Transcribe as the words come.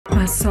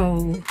My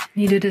soul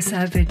needed a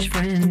savage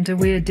friend, a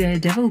weird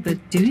daredevil,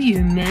 but do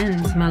you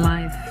mend? My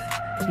life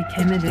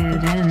became a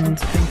dead end.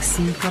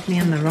 Baepsae got me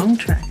on the wrong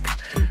track.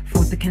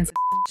 Fought the cancer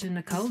in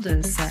a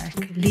cul-de-sac.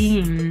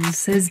 Lean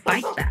says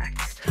bite back.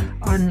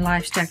 On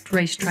life's jacked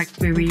racetrack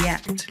we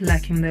react.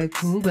 Lacking the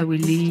cool, but we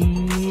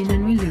lean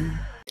and we loo.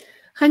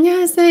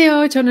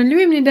 안녕하세요. 저는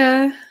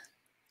루입니다.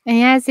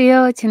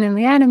 안녕하세요. 저는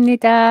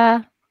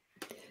리안입니다.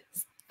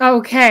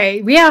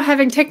 Okay, we are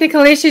having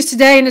technical issues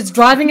today and it's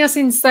driving us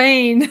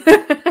insane.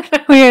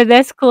 We are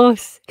this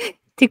close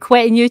to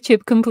quitting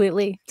YouTube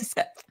completely. Just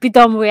be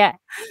done with it.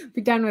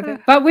 Be done with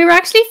it. But we were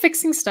actually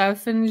fixing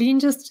stuff and Lean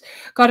just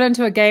got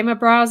into a gamer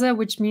browser,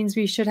 which means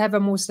we should have a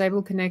more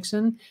stable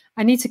connection.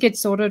 I need to get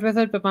sorted with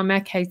it, but my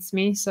Mac hates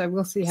me, so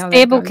we'll see how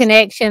Stable that goes.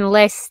 connection,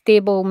 less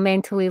stable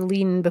mentally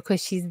Lean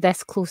because she's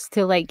this close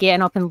to like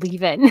getting up and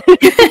leaving.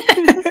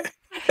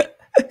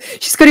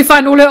 She's got to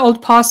find all her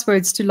old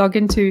passwords to log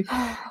into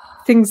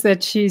things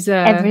that she's...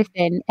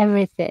 Everything.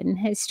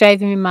 It's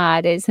driving me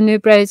mad. It's a new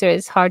browser.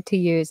 It's hard to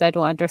use. I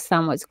don't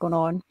understand what's going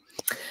on.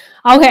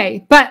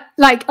 Okay, but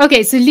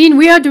so Lean,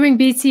 we are doing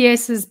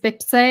BTS's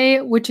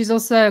Bapsae, which is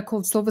also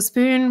called Silver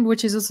Spoon,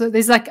 which is also,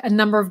 there's like a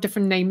number of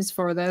different names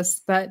for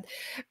this, but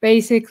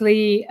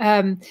basically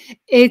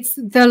it's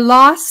the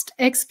last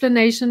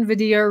explanation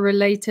video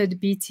related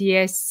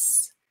BTS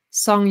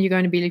song you're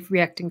going to be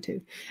reacting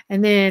to.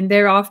 And then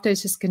thereafter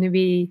it's just going to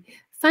be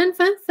fun.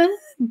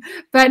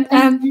 But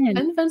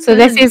fun. So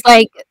this is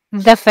like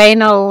the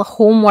final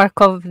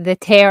homework of the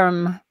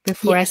term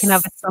before I can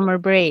have a summer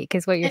break,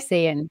 is what you're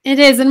saying. It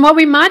is. And what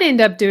we might end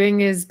up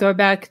doing is go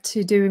back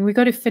to doing, we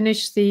got to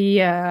finish the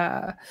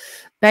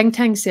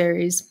Bangtan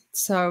series.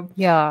 So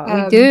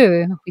yeah, we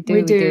do.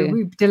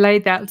 We've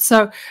delayed that.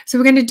 So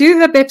we're going to do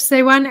the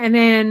Baepsae one, and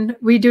then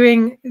we're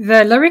doing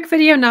the lyric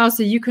video now,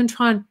 so you can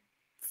try and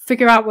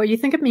figure out what you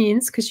think it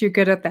means because you're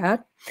good at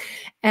that.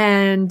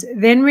 And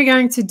then we're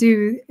going to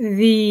do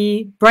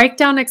the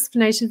breakdown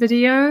explanation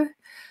video.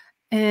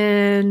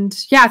 And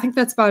yeah, I think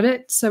that's about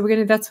it. So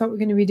that's what we're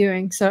going to be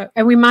doing. So,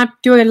 and we might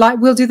do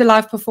we'll do the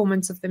live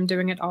performance of them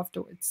doing it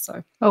afterwards.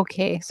 So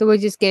okay, so we'll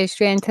just get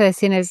straight into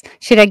this. As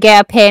should I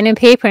get a pen and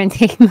paper and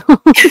take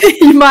notes?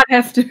 You might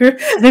have to.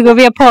 There's going to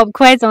be a pop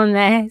quiz on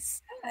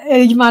this.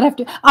 You might have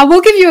to. I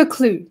will give you a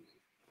clue.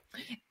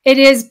 It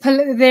is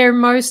their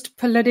most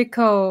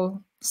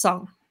political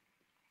song.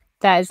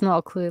 That is not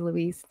a clue,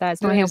 Louise.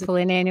 That's not helpful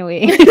in any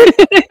way.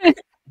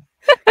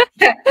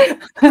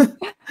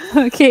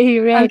 Okay,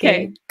 you ready?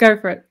 Okay, go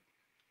for it.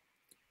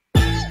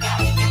 They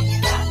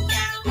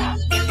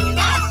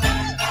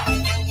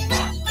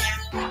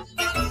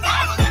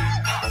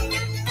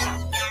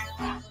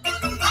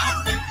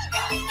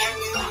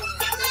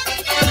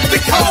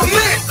call me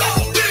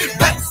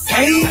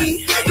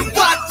Bapsae, the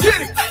watch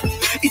it.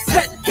 It's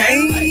that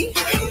day,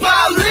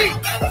 Bali,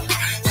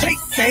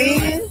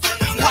 chasing.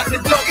 Pop the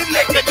dog and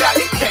make a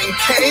daddy king.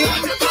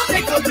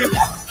 Take a rip.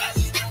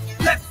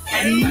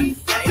 Bapsae,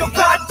 your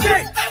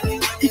body.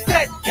 It's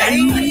that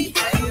day,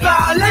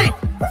 Bali,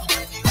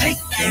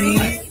 chasing.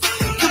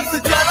 Come to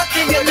the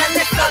king and let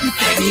it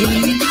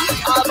something.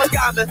 I'm a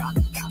gamer,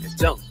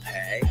 don't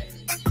pay.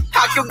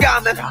 학교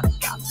가면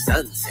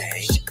선생.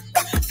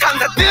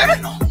 상가들.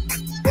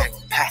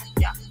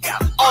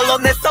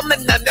 언론에서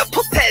만나면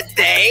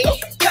포세대.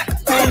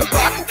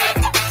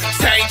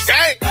 Same.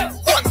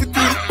 Want to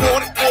do it,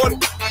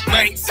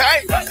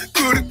 maintain.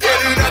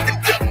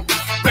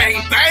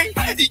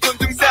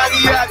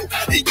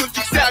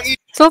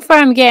 So far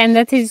I'm getting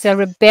that is a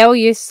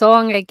rebellious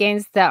song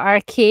against the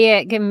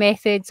archaic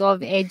methods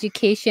of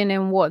education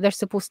and what they're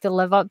supposed to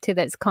live up to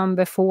that's come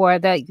before.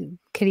 That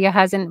Korea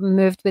hasn't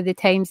moved with the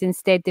times.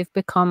 Instead, they've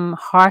become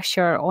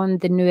harsher on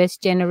the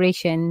newest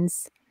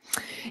generations.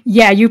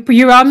 Yeah,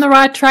 you're on the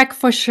right track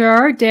for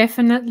sure.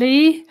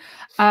 Definitely.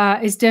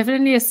 It's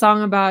definitely a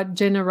song about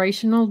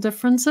generational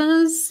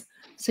differences.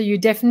 So you're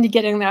definitely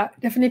getting that,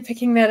 definitely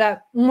picking that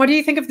up. What do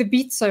you think of the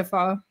beat so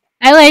far?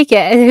 I like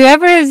it.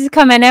 Whoever is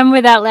coming in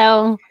with that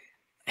little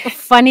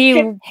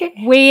funny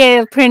way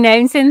of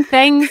pronouncing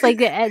things,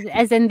 like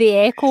as in the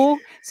echo.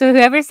 So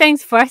whoever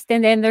sings first,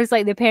 and then there's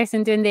like the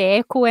person doing the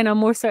echo in a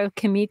more sort of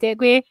comedic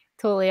way.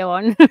 Totally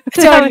on.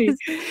 Totally.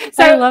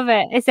 So I love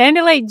it. It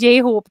sounded like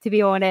J-Hope, to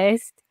be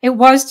honest. It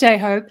was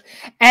J-Hope.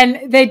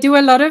 And they do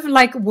a lot of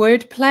like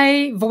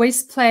wordplay,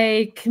 voice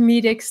play,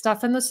 comedic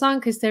stuff in the song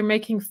because they're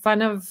making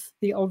fun of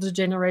the older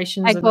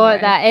generations. I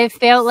got that. It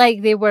felt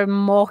like they were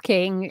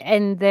mocking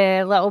in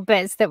the little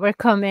bits that were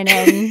coming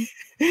in.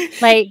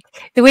 Like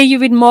the way you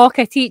would mock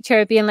a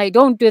teacher being like,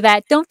 don't do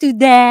that, don't do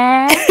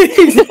that.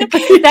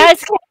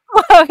 That's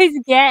what I was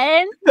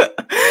getting.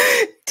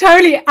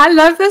 Totally. I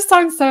love this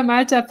song so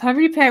much. I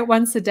probably play it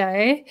once a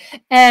day.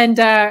 And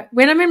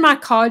when I'm in my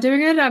car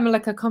doing it, I'm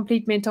like a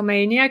complete mental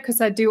maniac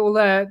because I do all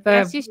the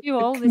That's just you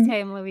all the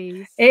time,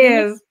 Louise. It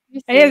is.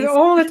 It is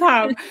all the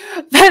time.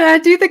 But I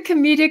do the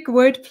comedic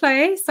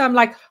wordplay. So I'm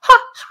like, ha, ha,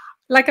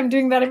 like I'm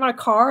doing that in my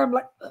car. I'm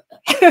like,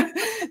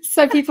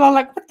 so people are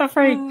like, what the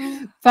freak?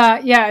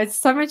 But yeah, it's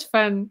so much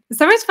fun. It's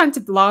so much fun to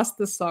blast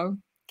this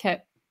song.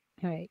 Okay.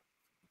 All right.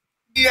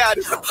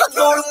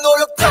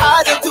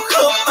 노력하는 두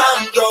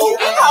흠만도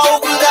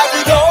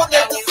아우그라들어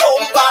내두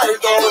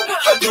손발도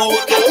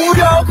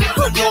노력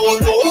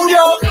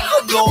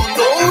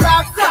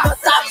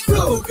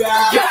싹수가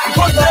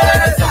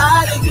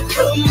노력하는 두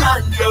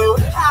흠만도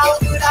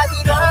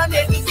아우그라들어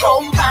내두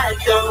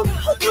손발도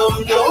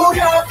노력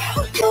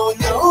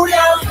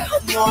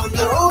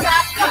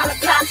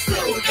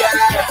싹수가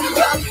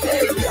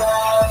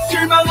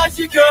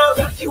실망하시고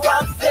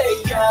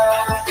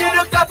왕세야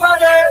이렇다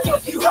바래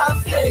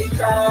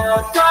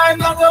왕세야 잘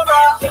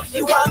먹어봐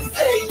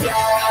왕세야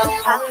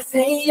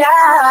왕세야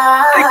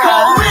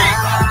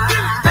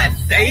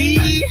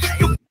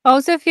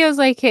Also feels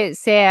like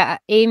it's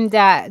aimed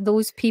at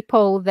those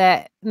people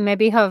that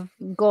maybe have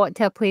got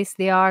to a place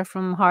they are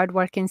from hard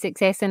work and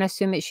success and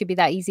assume it should be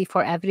that easy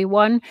for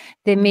everyone.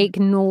 They make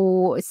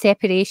no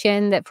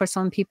separation that for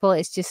some people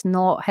it's just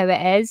not how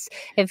it is.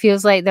 It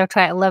feels like they're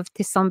trying to live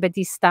to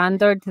somebody's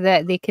standard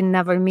that they can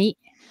never meet.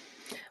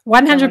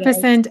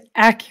 100%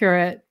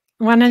 accurate.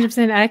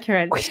 100%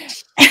 accurate.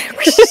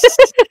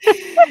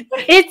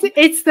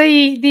 it's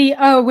the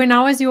when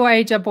I was your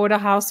age, I bought a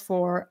house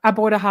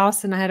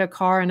and I had a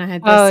car and I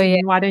had this.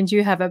 And why don't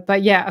you have it?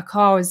 But yeah,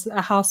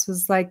 a house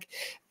was like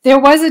there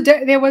was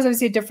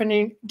obviously a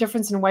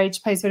difference in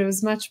wage pays, but it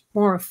was much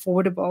more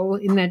affordable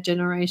in that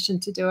generation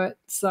to do it.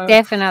 So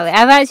definitely,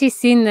 I've actually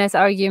seen this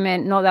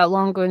argument not that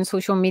long ago in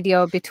social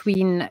media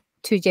between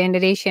two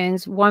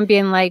generations, one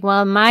being like,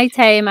 well, in my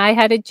time I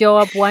had a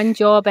job, one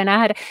job, and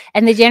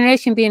and the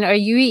generation being, are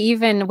you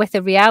even with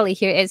the reality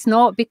here? It's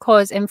not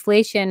because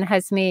inflation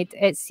has made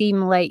it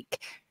seem like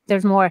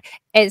there's more,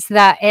 it's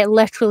that it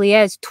literally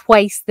is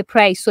twice the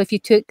price. So if you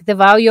took the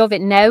value of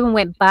it now and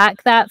went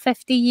back that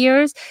 50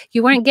 years,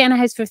 you weren't getting a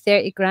house for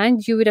 30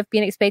 grand, you would have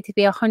been expected to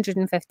be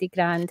 150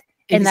 grand.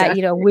 In that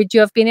era, would you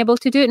have been able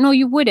to do it? No,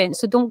 you wouldn't.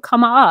 So don't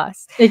come at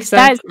us.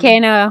 Exactly. That's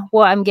kind of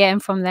what I'm getting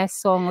from this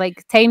song.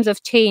 Like, times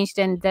have changed,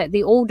 and that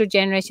the older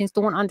generations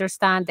don't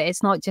understand that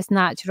it's not just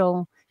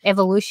natural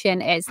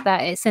evolution. It's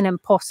that it's an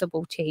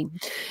impossible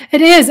change.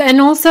 It is, and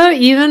also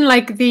even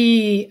like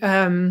the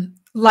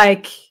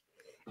like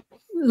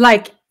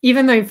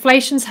even though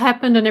inflation's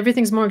happened and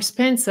everything's more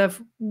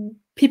expensive,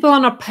 people are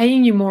not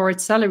paying you more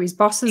at salaries.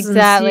 Bosses and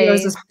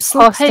CEOs are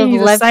still paying you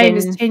the same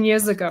as 10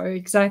 years ago.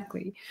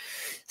 Exactly.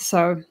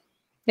 So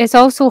it's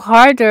also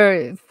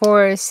harder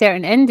for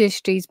certain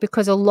industries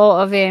because a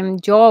lot of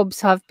jobs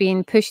have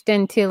been pushed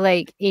into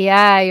like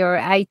AI or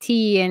IT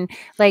and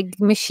like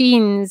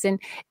machines,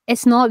 and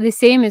it's not the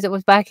same as it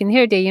was back in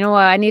their day. You know,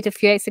 I need a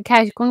few extra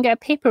cash, go and get a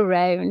paper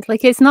round.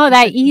 Like, it's not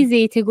that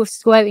easy to go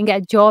out and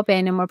get a job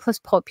anymore. Plus,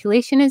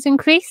 population has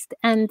increased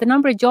and the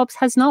number of jobs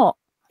has not.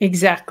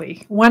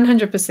 Exactly,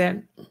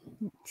 100%.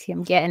 See,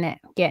 I'm getting it.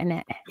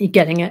 You're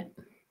getting it.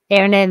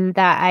 Earning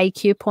that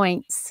IQ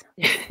points.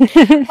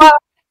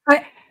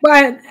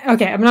 Well,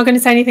 okay, I'm not going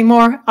to say anything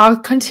more. I'll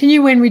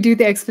continue when we do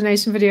the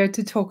explanation video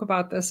to talk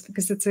about this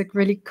because it's a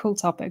really cool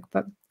topic.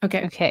 But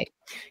okay.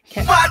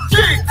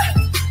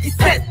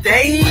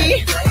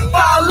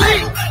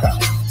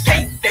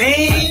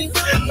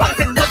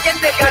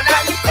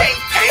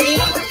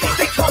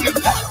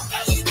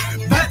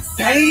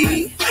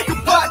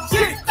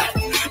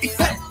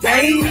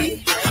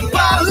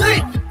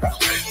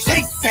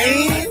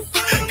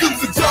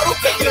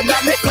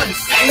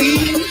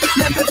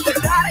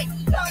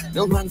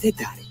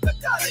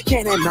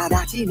 걔네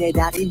말하지 내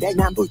다리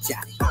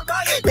백남부짜리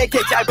내게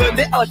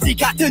짧은데 어찌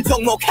같은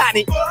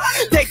종목하니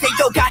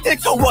대생도 같은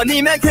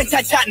조언이면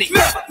괜찮잖니.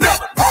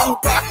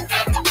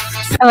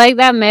 I like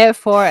that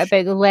metaphor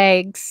about the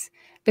legs,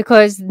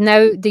 because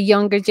now the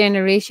younger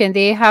generation,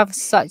 they have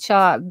such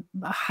a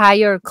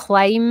higher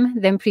climb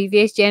than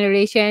previous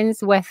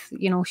generations with,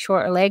 you know,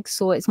 shorter legs,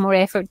 so it's more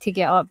effort to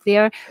get up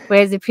there.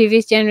 Whereas the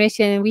previous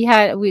generation,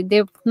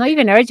 they're not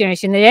even our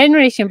generation, the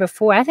generation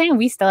before, I think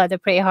we still had a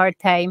pretty hard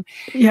time.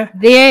 Yeah,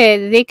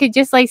 they could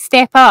just like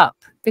step up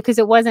because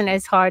it wasn't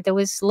as hard. There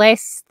was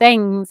less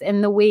things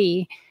in the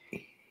way.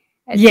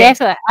 Yeah.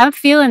 Definitely, I'm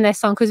feeling this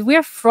song because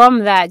we're from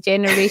that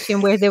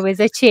generation where there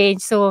was a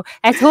change. So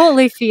I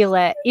totally feel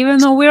it, even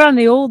though we're on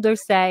the older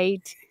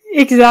side.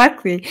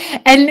 Exactly.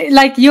 And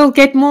like, you'll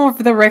get more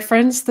of the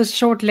reference, the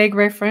short leg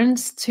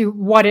reference to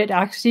what it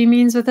actually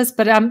means with this.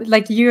 But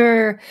like,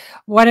 you're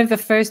one of the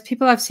first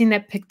people I've seen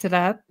that picked it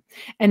up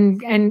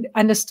and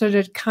understood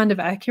it kind of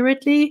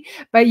accurately.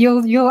 But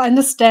you'll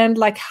understand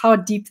like how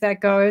deep that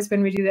goes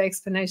when we do the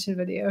explanation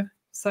video.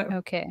 So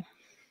okay.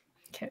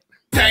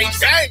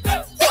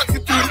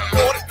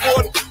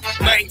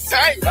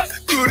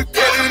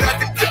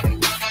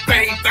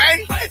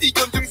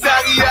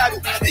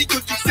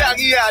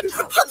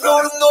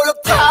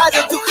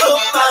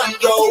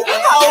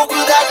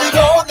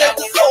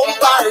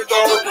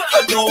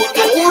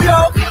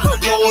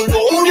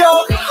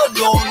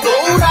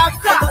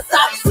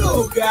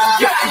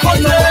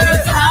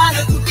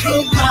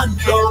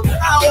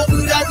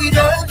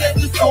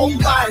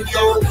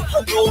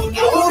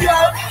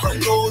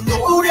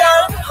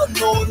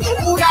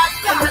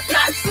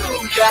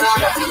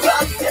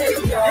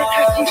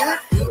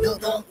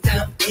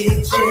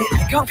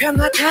 I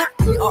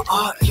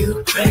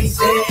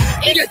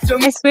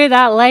swear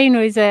that line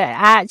was an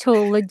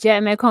actual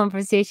legitimate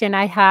conversation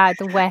I had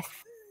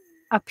with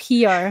a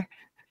peer,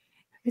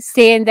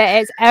 saying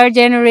that it's our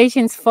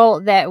generation's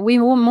fault that we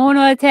moan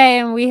all the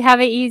time, we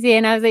have it easy.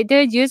 And I was like,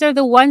 dude, you are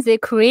the ones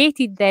that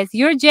created this.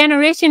 Your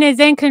generation is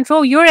in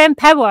control. You're in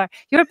power.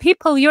 Your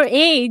people, your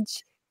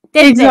age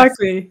did this.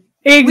 Exactly.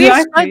 We're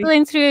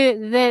struggling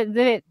through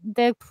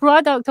the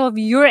product of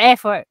your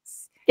efforts.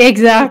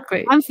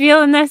 Exactly. I'm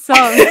feeling this song.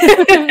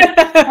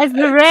 As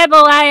the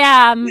rebel I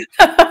am,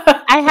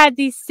 I had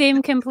these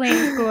same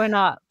complaints growing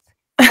up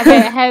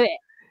about how,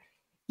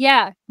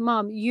 yeah,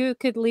 Mom, you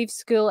could leave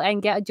school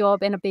and get a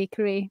job in a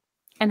bakery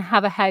and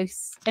have a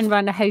house and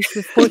run a house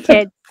with 4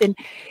 kids. And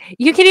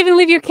you could even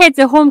leave your kids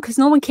at home because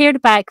no one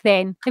cared back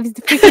then. It was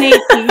the freaking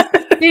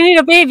 80s. You need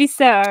a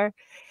babysitter.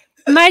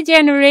 My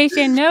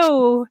generation,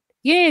 no.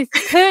 You need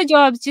 2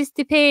 jobs just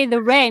to pay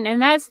the rent,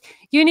 and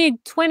you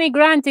need 20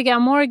 grand to get a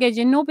mortgage,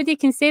 and nobody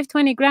can save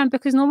 20 grand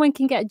because no one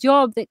can get a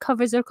job that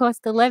covers their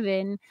cost of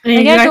living.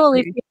 Like, I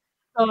totally feel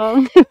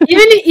song.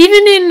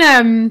 even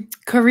in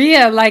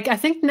Korea, like I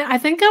think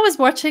I was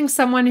watching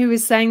someone who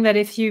was saying that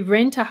if you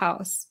rent a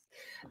house,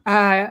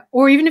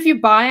 or even if you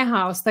buy a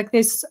house, like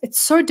it's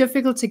so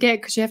difficult to get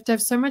because you have to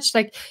have so much,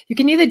 like you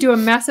can either do a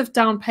massive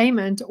down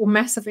payment or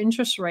massive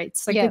interest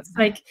rates.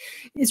 Like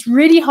it's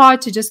really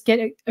hard to just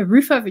get a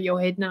roof over your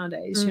head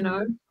nowadays, you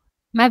know.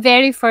 My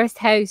very first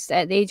house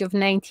at the age of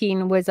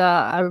 19 was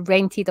a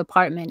rented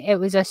apartment. It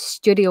was a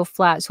studio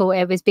flat. So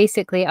it was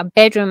basically a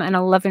bedroom and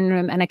a living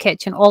room and a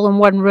kitchen all in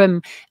one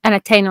room and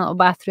a tiny little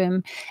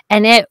bathroom.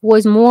 And it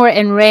was more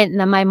in rent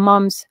than my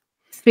mum's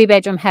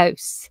 3-bedroom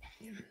house.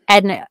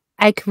 And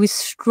I was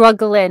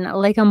struggling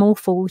like a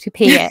mofo to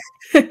pay it.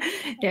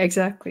 Yeah,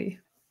 exactly.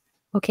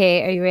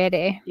 Okay, are you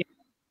ready? Yeah.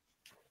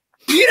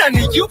 You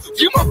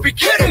must be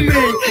kidding me.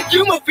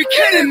 You must be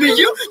kidding me.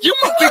 You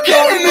must be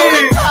kidding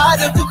me.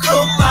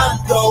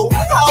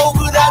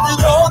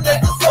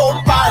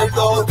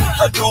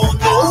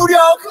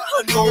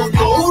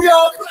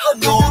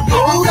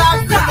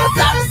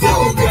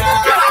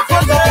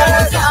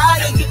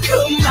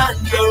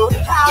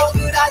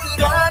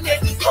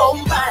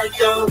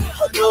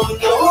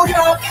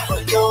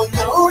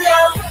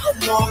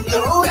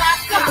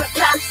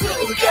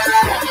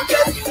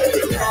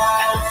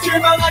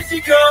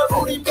 실망하시고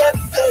우린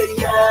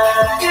뱁새야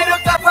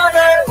이름 깜판에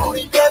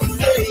우린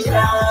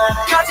뱁새야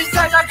같이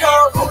살자고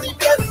우린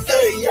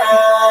뱁새야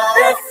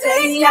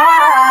뱁새야.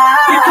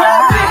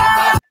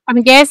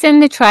 I'm guessing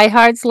the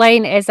tryhards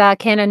line is a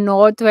kind of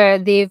nod where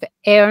they've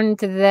earned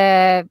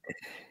the,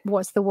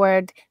 what's the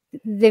word?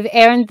 They've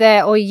earned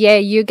the, oh yeah,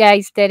 you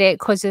guys did it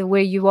because of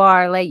where you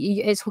are. Like,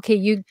 it's okay,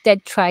 you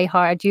did try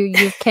hard.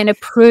 You've kind of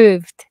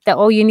proved that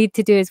all you need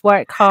to do is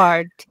work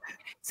hard.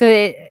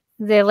 So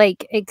the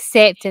like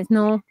acceptance,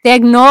 no, the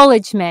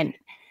acknowledgement,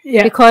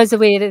 because of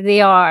the way that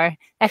they are.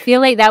 I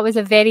feel like that was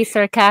a very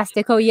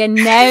sarcastic, oh yeah,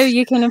 now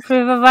you can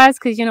approve of us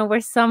because, you know,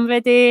 we're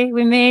somebody,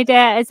 we made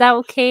it. Is that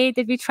okay?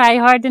 Did we try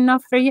hard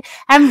enough for you?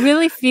 I'm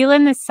really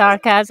feeling the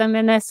sarcasm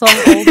in this song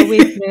all the way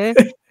through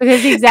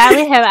because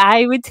exactly how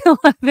I would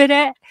deliver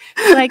it.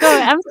 Like,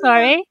 oh, I'm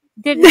sorry.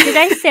 Did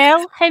I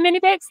sell how many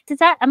books?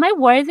 Am I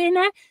worthy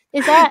now?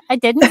 Is that I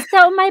didn't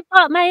sell my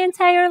butt my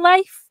entire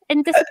life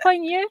and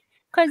disappoint you?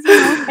 Because, you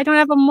know, I don't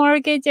have a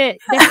mortgage at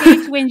this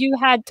age when you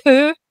had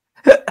 2.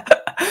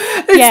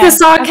 It's the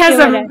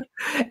sarcasm.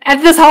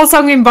 And this whole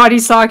song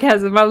embodies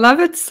sarcasm. I love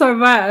it so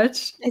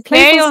much. It's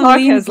very on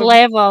Lean's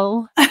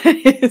level.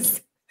 Yes.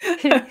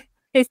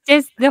 It's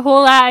just the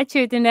whole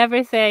attitude and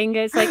everything.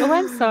 It's like, oh,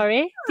 I'm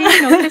sorry. Did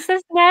you notice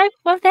this now?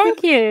 Well,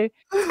 thank you.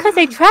 It's because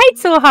I tried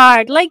so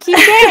hard, like you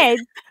did.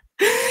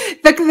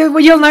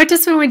 You'll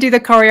notice when we do the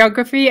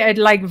choreography, it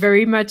like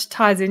very much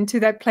ties into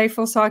that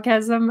playful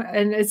sarcasm,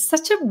 and it's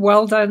such a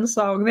well done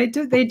song.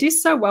 They do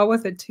so well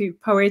with it too,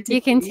 poetically.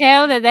 You can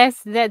tell that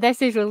this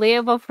is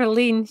relatable for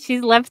Lean.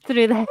 She's lived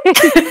through that.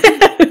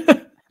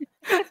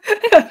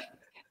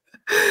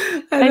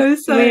 I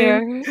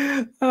swear.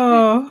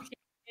 Oh.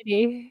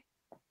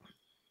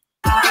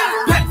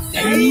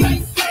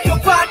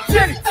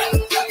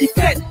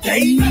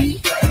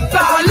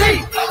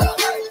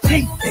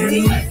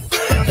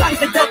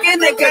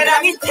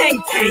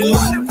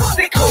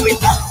 They call me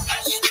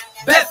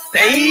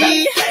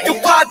Bapsae. You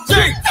watch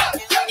it.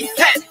 It's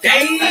that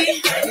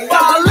day.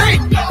 Bali.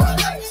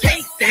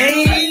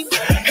 Chasing.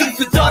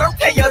 금수저로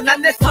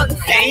태어난 내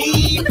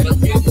선생.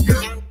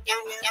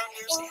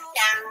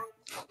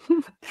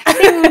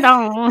 Ding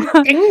dong.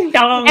 Ding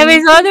dong. It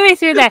was all the way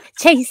through that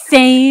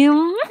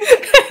chasing.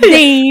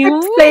 Ding.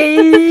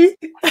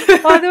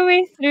 All the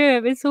way through.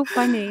 It was so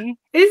funny.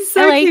 It's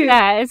so I like cute.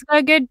 that. It's got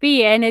a good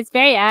beat and it's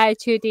very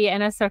attitudey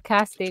in a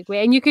sarcastic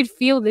way. And you could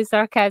feel the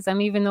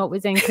sarcasm even though it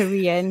was in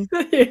Korean.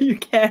 Yeah, you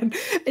can.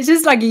 It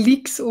just like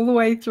leaks all the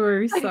way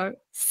through.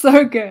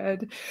 So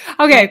good.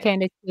 Okay.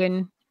 Kind of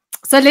tune.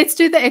 So let's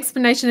do the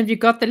explanation. Have you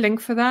got the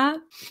link for that?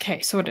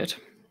 Okay, sorted.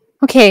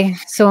 Okay,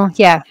 so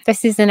yeah,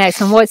 this is the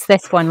next one. What's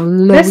this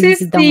one? This is Louise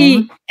the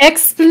Dong.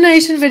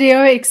 explanation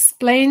video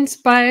explained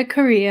by a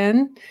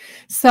Korean.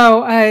 So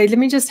let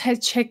me just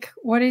check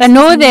what is. I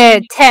know his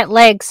name? the tet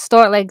legs,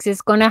 stort legs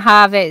is going to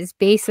have its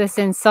basis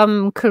in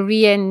some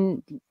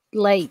Korean,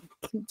 like,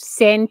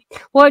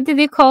 what do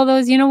they call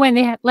those? You know, when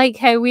they like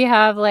how we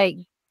have like,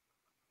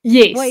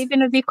 Yes. what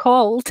even are they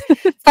called?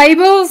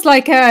 Fables,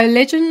 like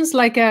legends,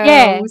 like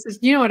Yeah.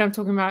 you know what I'm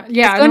talking about.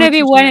 Yeah, It's going to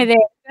be one of them.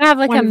 It's going to have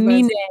like One a of those.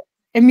 meaning.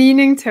 A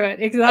meaning to it,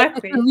 Like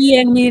exactly. the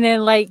Korean meaning,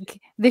 like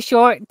the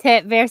short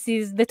tit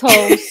versus the tall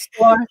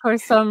stork or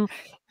some.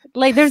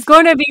 Like, there's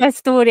going to be a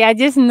story. I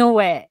just know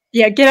it.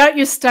 Yeah, get out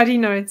your study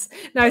notes.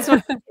 No, it's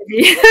not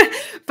heavy.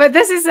 But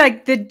this is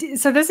like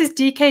this is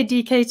DK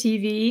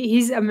TV.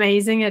 He's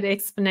amazing at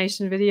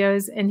explanation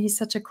videos and he's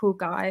such a cool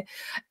guy.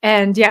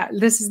 And yeah,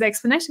 this is the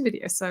explanation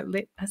video. So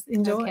let us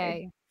enjoy.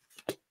 Okay.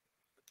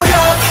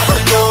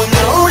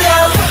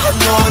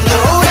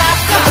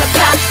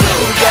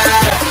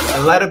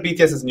 In light of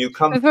BTS's new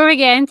comeback, Before we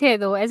get into it,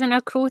 though, isn't a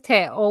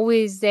crow-tit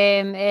always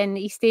in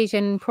East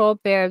Asian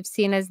proverbs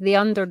seen as the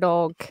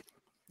underdog?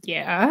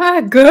 Yeah,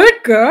 good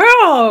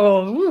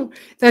girl. Ooh,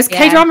 those Yeah.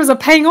 K-dramas are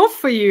paying off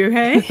for you,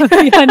 hey?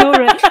 I know,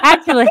 right?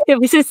 Actually, it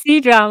was a C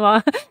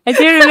drama. I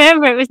do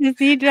remember it was a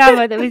C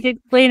drama that was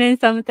explaining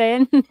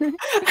something.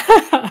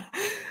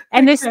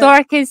 And the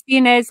stork is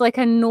seen as like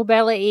a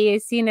nobility,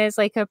 is seen as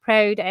like a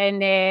proud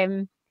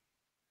and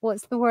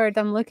what's the word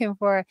I'm looking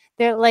for?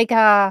 They're like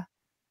a,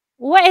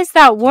 what is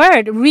that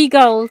word?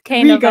 Regal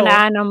kind of an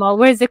animal.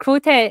 Whereas the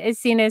crow-tit is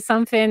seen as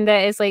something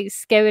that is like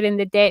scouring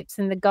the depths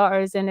and the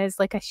gutters and is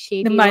like a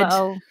shady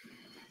little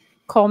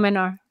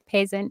commoner,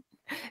 peasant.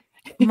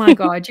 My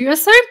God, you are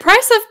so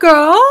impressive,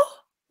 girl.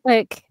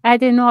 Look, I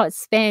do not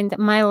spend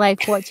my life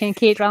watching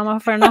K-drama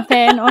for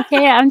nothing,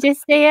 okay? I'm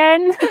just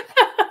saying.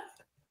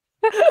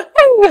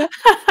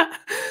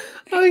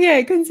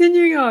 Okay,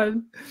 continuing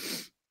on.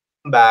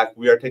 back,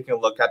 we are taking a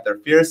look at their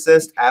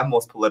fiercest and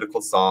most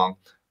political song,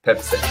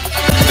 Baepsae.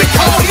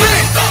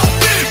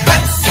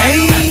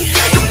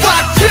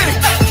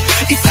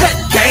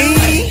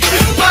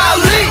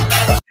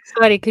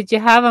 Sorry, could you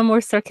have a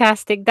more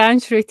sarcastic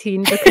dance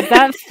routine? Because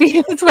that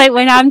feels like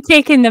when I'm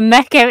taking the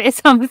mick out of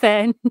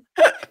something.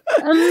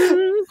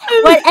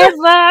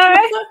 Whatever.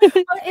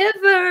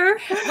 Whatever.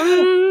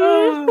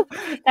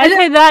 That's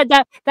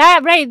how that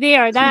right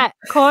there, that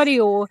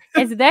choreo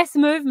is this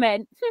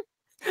movement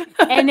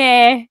in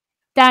a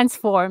dance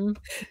form.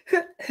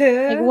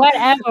 Like,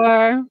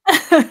 whatever.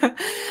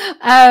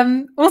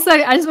 Also,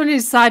 I just wanted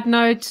to side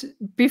note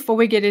before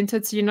we get into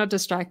it so you're not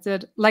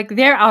distracted. Like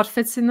their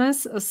outfits in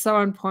this are so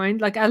on point.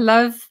 Like I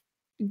love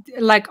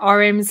like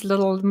RM's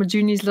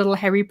Majuni's little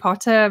Harry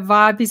Potter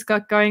vibe he's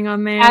got going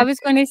on there. I was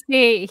going to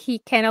say he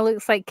kind of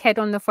looks like kid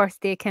on the first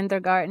day of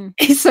kindergarten.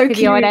 He's so to cute.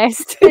 be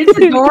honest. It's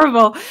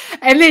adorable.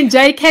 And then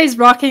JK's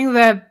rocking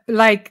the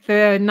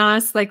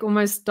nice like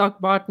almost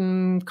Doc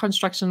Barton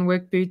construction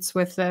work boots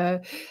with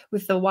the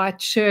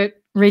white shirt,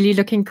 really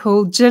looking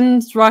cool.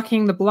 Jin's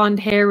rocking the blonde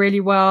hair really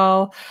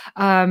well.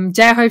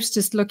 J-Hope's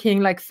just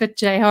looking like fit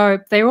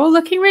J-Hope. They're all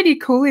looking really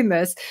cool in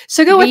this.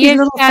 Sugar with his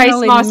little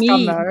face mask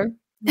on though.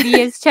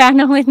 He is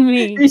channeling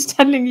me. He's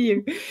channeling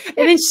you.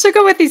 And then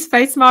Sugar with his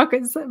face mask,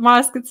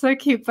 it's so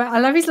cute. But I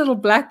love his little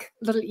black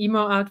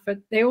emo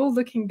outfit. They're all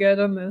looking good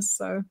on this.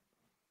 So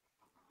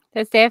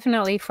there's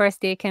definitely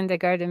first day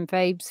kindergarten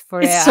vibes for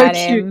it's so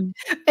cute.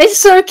 It's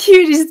so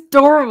cute. It's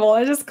adorable.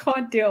 I just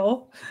can't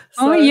deal.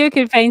 So, only you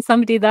could find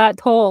somebody that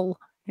tall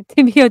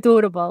to be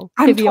adorable.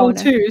 I'm to be tall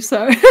honest. too,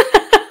 so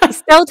he's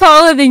still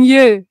taller than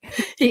you.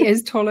 He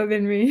is taller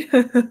than me.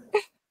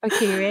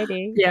 Okay,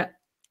 ready? Yeah.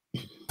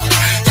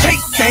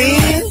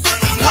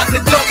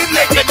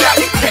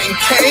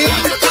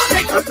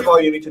 First of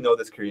all, you need to know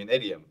this Korean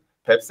idiom.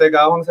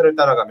 뱁새가 황새를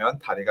따라가면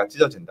다리가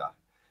찢어진다.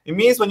 It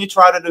means when you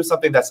try to do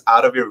something that's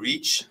out of your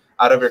reach,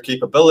 out of your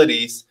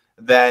capabilities,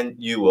 then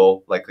you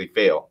will likely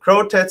fail.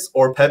 Crow-tits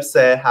or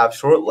Baepsae have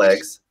short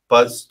legs,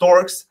 but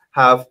storks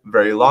have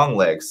very long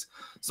legs.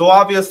 So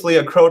obviously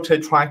a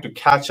crow-tit trying to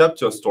catch up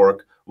to a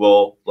stork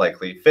will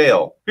likely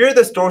fail. Here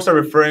the storks are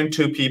referring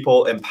to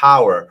people in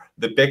power,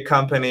 the big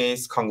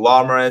companies,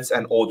 conglomerates,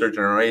 and older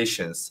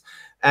generations.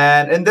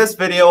 And in this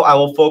video, I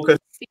will focus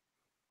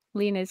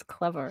Lean is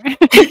clever.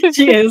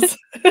 She is.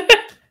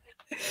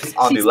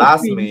 on the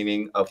last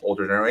meaning of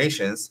older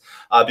generations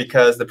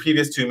because the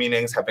previous two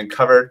meanings have been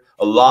covered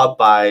a lot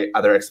by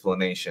other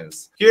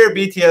explanations. Here,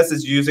 BTS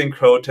is using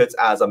crow-tits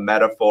as a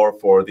metaphor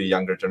for the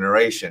younger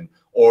generation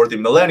or the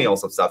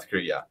millennials of South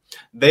Korea.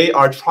 They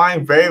are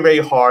trying very, very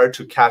hard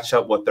to catch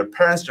up with their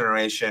parents'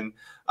 generation,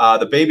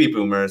 the baby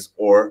boomers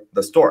or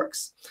the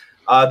storks.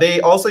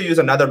 They also use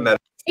another metaphor.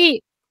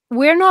 See,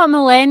 we're not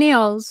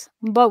millennials,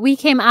 but we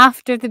came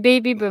after the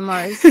baby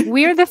boomers.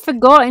 We're the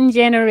forgotten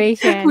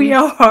generation. We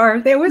are.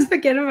 They always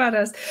forget about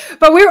us.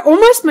 But we're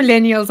almost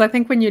millennials. I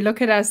think when you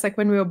look at us, like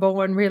when we were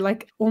born, we're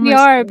like almost. We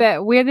are,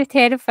 but we're the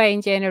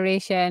terrifying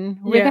generation.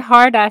 We're the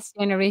hard-ass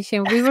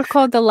generation. We were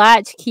called the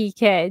latchkey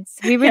kids.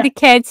 We were the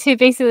kids who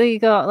basically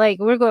got like,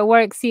 we're going to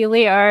work, see you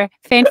later,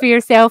 fend for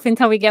yourself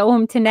until we get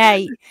home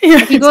tonight.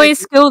 If you go to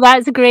school,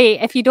 that's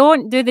great. If you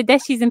don't, do the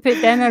dishes and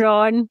put dinner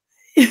on.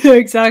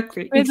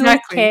 Exactly. We're those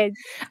kids.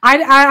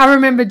 I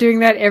remember doing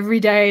that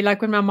every day.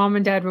 Like when my mom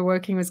and dad were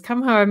working, was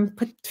come home,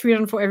 put food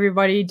on for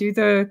everybody, do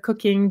the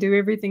cooking, do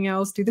everything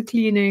else, do the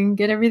cleaning,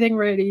 get everything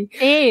ready.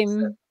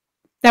 Same. So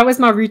that was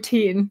my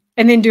routine,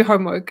 and then do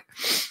homework.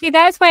 See,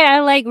 that's why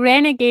I like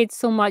Renegade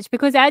so much,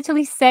 because it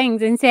actually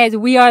sings and says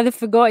we are the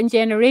forgotten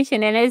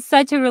generation, and it's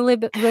such a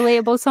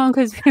relatable song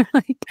because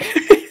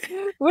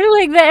we're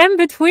like the in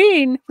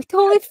between. We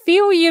totally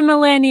feel you,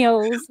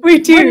 millennials. We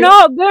do. We're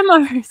not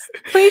boomers.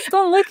 Please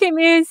don't look at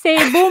me and say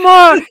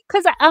boomer,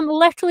 because I'm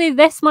literally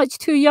this much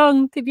too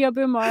young to be a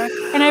boomer,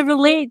 and I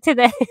relate to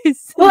this.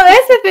 Well,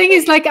 that's the thing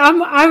is like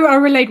I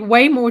relate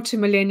way more to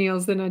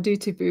millennials than I do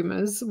to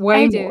boomers.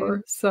 Way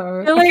more.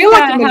 So I feel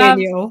like a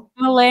millennial.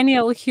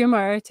 Millennial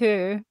humor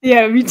too.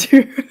 Yeah, me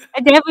too. I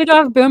definitely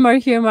don't have boomer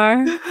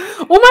humor.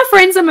 All my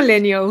friends are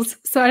millennials,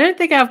 so I don't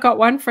think I've got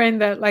one friend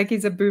that like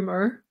is a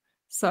boomer.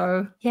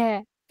 So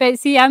yeah, but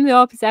see, I'm the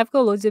opposite. I've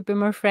got loads of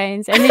boomer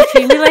friends, and they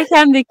treat me like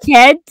I'm the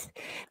kid.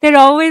 They're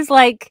always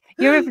like,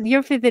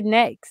 "You're for the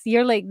next.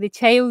 You're like the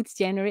child's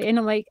generation." And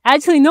I'm like,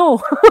 actually,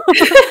 no.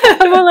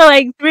 I'm only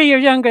like 3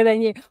 years younger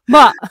than you.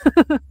 But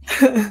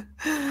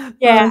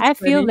yeah, I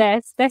feel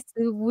this.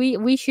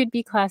 We should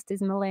be classed as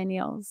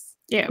millennials.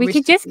 Yeah, we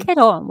could just get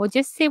on. We'll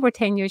just say we're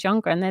 10 years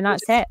younger, and then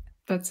that's it.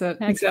 That's it.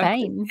 That's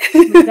exactly.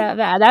 fine.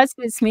 That's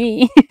what's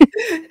me.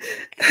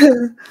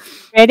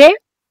 Ready?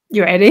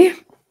 You ready?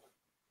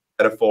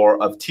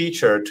 Metaphor of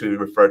teacher to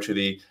refer to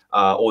the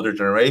older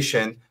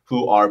generation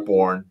who are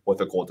born with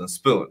a golden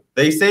spoon.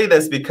 They say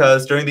this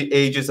because during the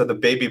ages of the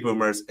baby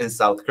boomers in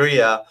South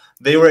Korea,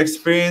 they were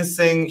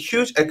experiencing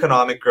huge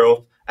economic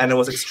growth, and it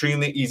was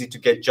extremely easy to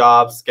get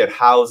jobs, get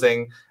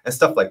housing, and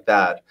stuff like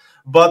that.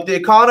 But the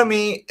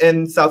economy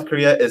in South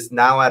Korea is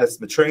now at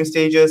its maturing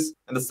stages,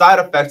 and the side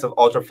effects of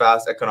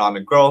ultra-fast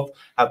economic growth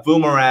have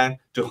boomerang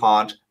to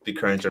haunt the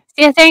current generation.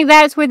 See, I think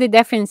that's where the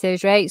difference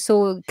is, right?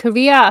 So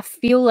Korea, I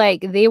feel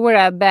like they were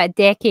about a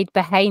decade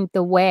behind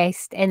the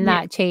West in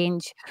that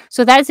change.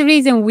 So that's the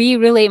reason we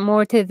relate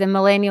more to the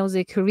millennials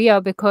of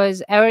Korea,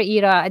 because our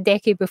era, a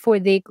decade before,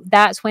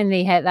 that's when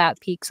they hit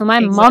that peak. So my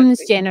mum's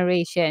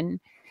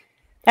generation,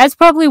 that's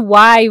probably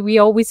why we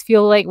always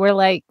feel like we're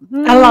like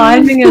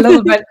aligning a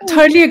little bit.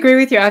 Totally agree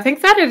with you. I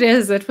think that it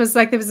is. It was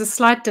like there was a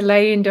slight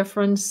delay in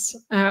difference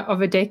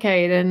of a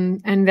decade,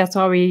 and that's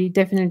why we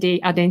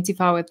definitely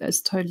identify with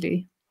this.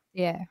 Totally.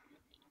 Yeah.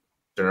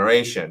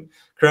 Generation.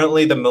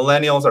 Currently, the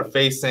millennials are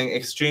facing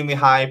extremely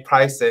high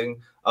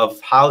pricing of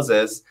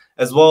houses,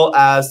 as well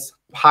as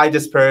high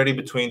disparity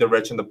between the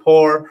rich and the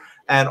poor,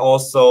 and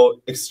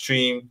also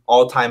extreme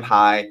all-time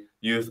high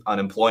youth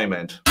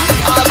unemployment.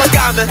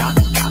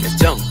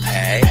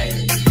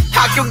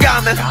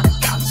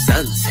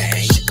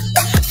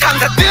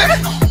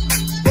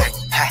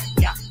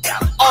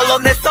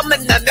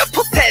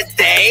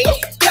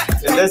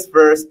 In this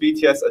verse,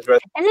 BTS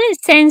addressed.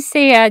 Isn't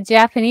sensei a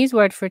Japanese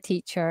word for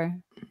teacher?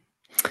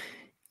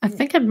 I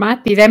think it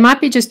might be. They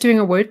might be just doing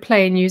a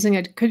wordplay and using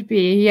it. Could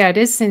be. Yeah, it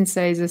is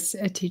sensei as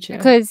a teacher.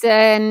 Because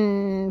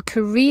in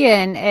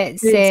Korean,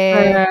 it's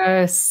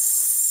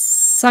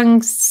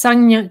sang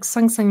something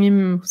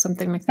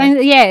like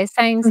that. Yeah,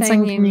 sang.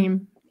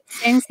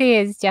 Sensei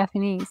is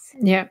Japanese.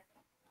 Yeah.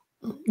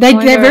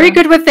 They're very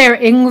good with their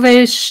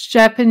English,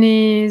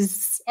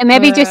 Japanese. And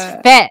maybe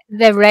just fit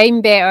the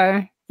rhyme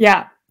better.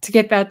 Yeah, to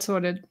get that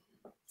sorted.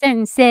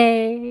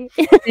 Sensei.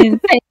 Sensei.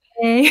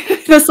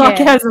 The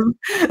sarcasm.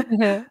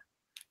 Yeah.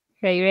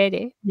 Right,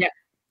 ready? Yeah.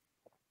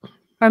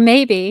 Or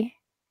maybe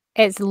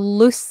it's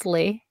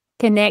loosely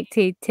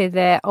connected to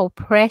the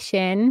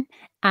oppression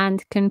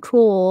and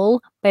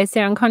control by a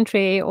certain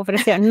country over a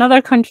certain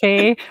another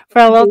country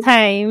for a long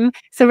time.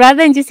 So rather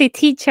than just say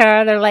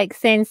teacher, they're like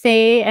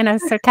sensei in a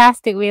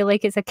sarcastic way,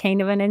 like it's a kind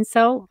of an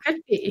insult.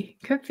 Could be.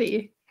 Could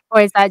be.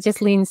 Or is that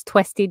just Lean's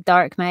twisted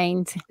dark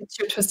mind? It's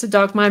your twisted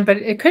dark mind, but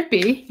it could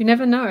be. You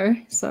never know.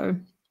 So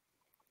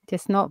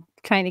just not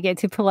trying to get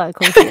too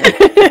political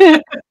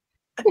here.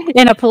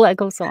 In a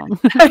political song.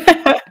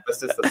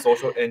 This is the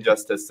social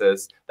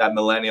injustices that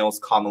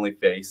millennials commonly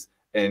face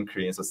in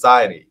Korean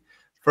society.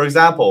 For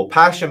example,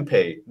 passion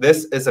pay.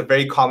 This is a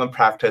very common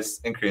practice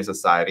in Korean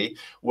society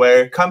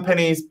where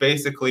companies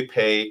basically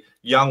pay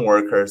young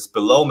workers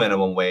below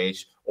minimum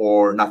wage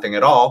or nothing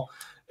at all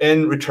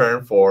in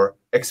return for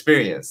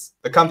experience.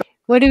 The company.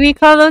 What do we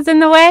call those in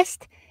the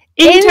West?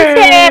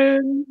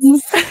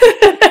 Interns.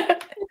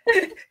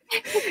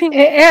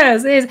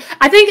 It is.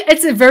 I think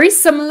it's a very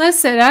similar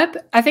setup.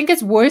 I think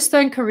it's worse though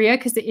in Korea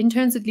because the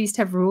interns at least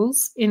have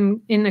rules.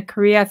 In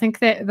Korea, I think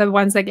that the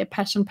ones that get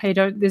passion pay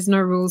there's no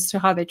rules to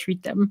how they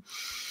treat them.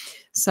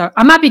 So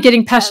I might be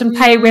getting passion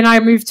pay when I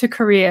move to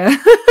Korea.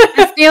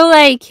 I feel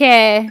like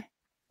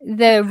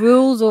the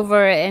rules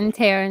over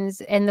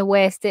interns in the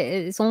West,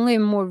 it's only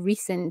in more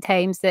recent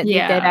times that they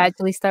did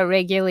actually start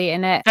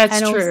regulating it. That's I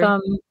know true.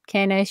 some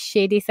kind of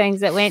shady things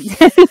that went.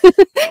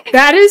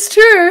 That is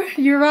true.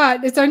 You're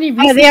right. It's only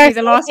recently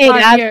the last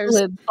 5 years.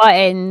 Absolute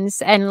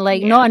buttons and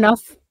like not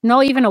enough,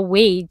 not even a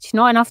wage,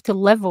 not enough to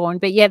live on,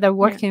 but yet they're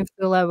working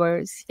full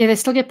hours. Yeah, they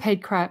still get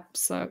paid crap.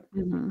 So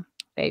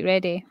right,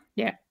 ready.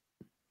 Yeah.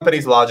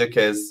 Company's logic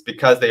is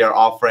because they are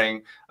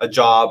offering a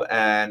job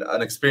and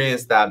an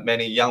experience that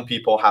many young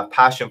people have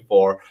passion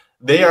for,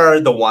 they are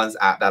the ones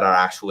that are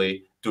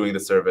actually doing the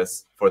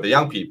service for the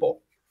young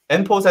people.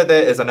 Nposede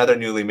is another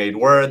newly made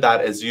word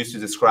that is used to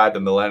describe the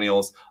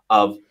millennials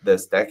of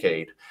this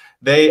decade.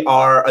 They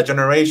are a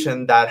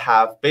generation that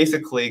have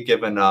basically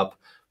given up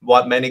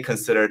what many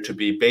consider to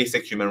be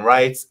basic human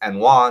rights and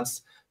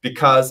wants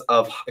because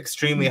of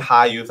extremely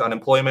high youth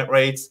unemployment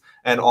rates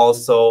and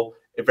also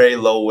very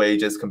low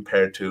wages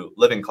compared to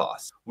living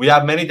costs. We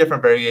have many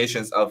different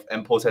variations of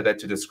Nposede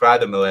to describe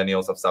the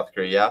millennials of South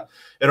Korea.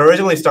 It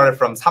originally started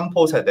from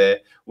Samposede,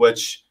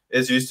 which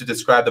is used to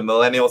describe the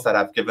millennials that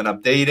have given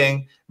up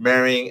dating,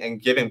 marrying,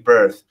 and giving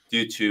birth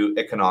due to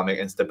economic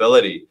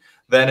instability.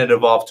 Then it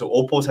evolved to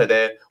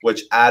Oposede,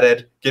 which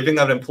added giving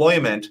up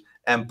employment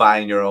and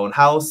buying your own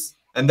house.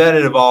 And then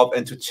it evolved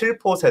into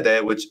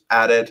Chilposede, which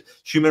added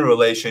human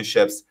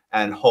relationships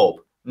and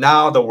hope.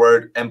 Now the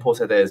word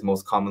Nposede is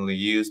most commonly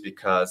used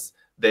because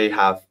they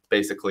have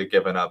basically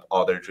given up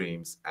all their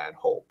dreams and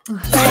hope.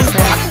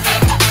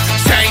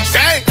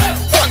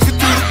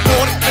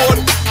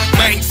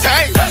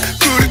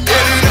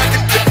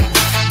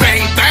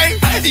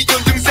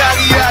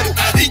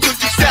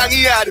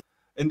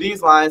 In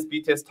these lines,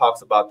 BTS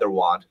talks about their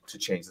want to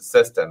change the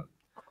system.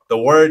 The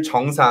word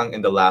정상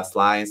in the last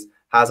lines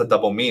has a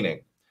double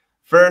meaning.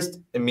 First,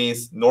 it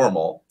means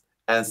normal,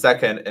 and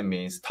second, it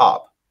means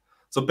top.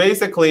 So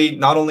basically,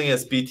 not only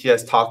is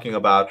BTS talking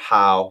about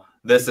how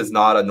this is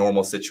not a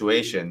normal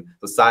situation,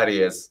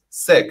 society is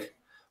sick,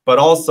 but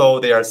also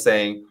they are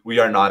saying we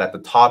are not at the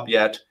top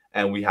yet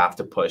and we have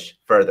to push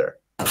further.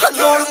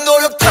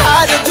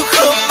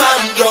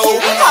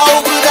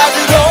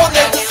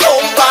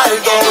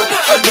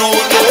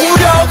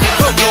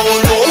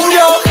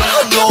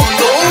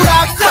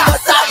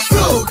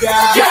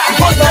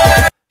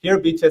 Here,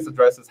 BTS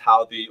addresses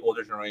how the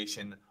older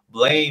generation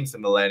blames the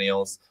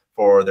millennials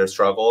for their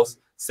struggles,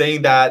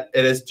 saying that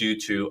it is due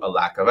to a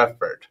lack of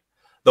effort.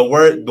 The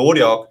word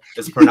노력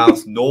is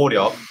pronounced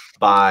노력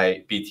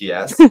by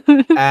BTS,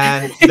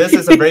 and this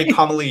is a very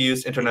commonly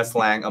used internet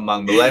slang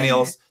among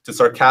millennials to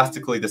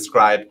sarcastically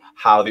describe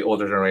how the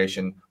older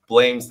generation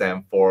blames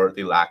them for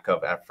the lack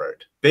of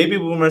effort. Baby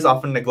boomers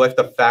often neglect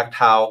the fact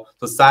how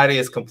society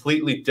is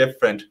completely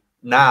different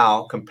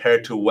now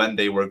compared to when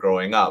they were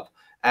growing up,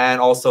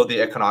 and also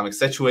the economic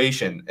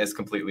situation is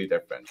completely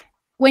different.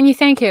 When you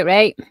think it,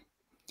 right?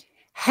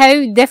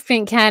 How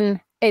different can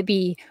it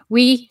be?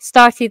 We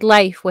started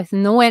life with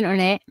no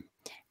internet,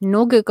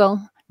 no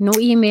Google, no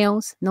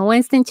emails, no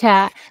instant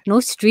chat,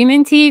 no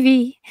streaming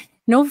TV,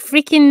 no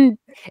freaking...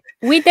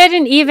 We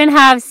didn't even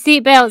have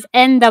seatbelts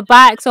in the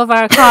backs of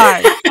our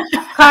cars.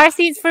 Car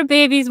seats for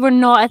babies were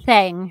not a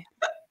thing.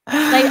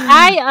 Like,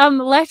 I am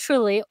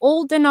literally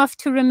old enough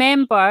to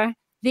remember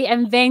the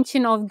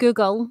invention of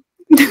Google.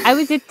 I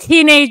was a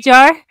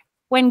teenager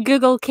when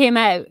Google came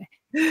out.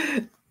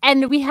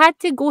 And we had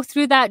to go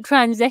through that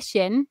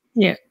transition.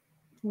 Yeah.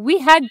 We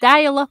had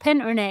dial-up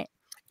internet.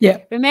 Yeah.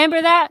 Remember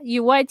that?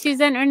 You wanted to use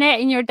the internet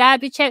and your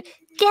dad would shout,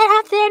 "Get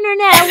off the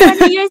internet, I want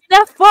to use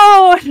the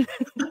phone."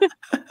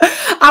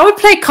 I would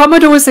play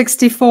Commodore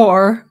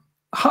 64,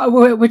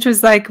 which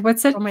was like,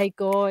 what's it? Oh my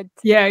God.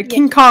 Yeah,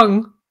 King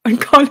Kong on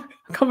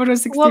Commodore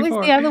 64. What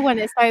was the other one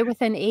that started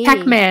with an A?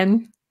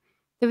 Pac-Man.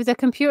 There was a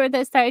computer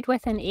that started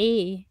with an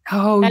A.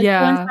 Oh, That's yeah.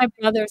 the ones my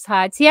brothers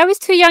had. See, I was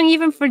too young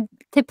even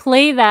to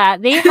play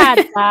that. They had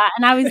that,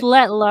 and I was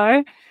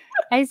littler.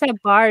 I used to have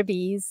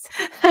Barbies.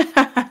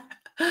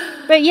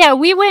 But yeah,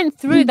 we went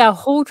through the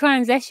whole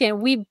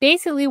transition. We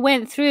basically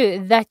went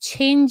through the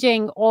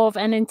changing of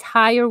an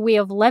entire way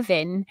of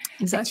living.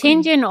 Exactly. The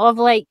changing of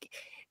like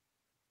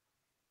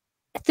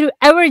through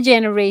our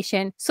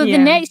generation. So the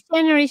next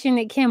generation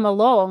that came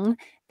along,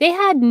 they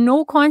had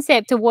no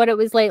concept of what it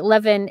was like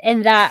living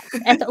in that.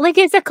 Like,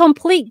 it's a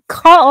complete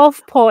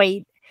cut-off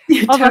point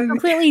of a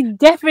completely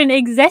different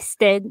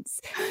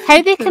existence.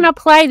 How they can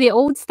apply the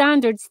old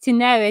standards to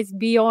now is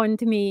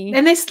beyond me.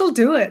 And they still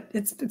do it.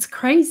 It's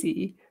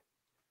crazy.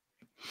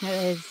 It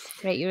is.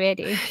 Right, you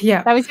ready?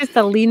 Yeah. That was just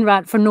a lean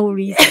rant for no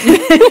reason.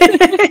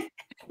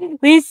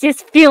 Lean's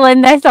just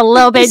feeling this a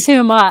little bit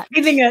too much.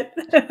 Feeling it.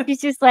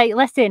 She's just like,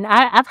 listen,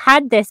 I've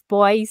had this,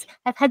 boys.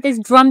 I've had this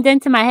drummed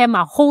into my head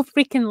my whole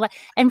freaking life.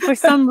 And for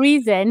some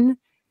reason,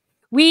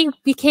 we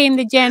became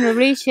the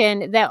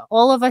generation that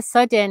all of a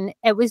sudden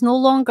it was no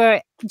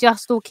longer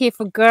just okay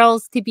for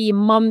girls to be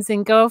mums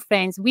and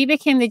girlfriends. We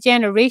became the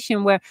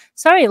generation where,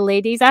 sorry,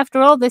 ladies,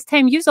 after all this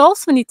time, you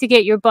also need to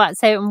get your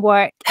butts out and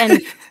work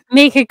and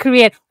make a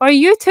career, or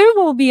you too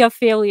will be a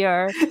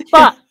failure.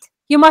 But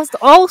you must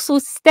also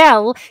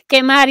still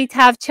get married,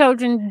 have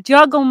children,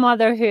 juggle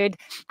motherhood,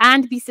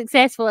 and be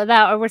successful at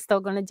that, or we're still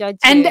going to judge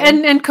you.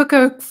 And cook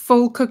a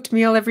full cooked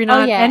meal every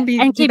night, and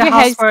keep do the your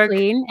house housework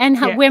clean,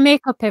 and wear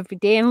makeup every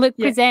day, and look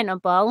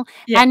presentable,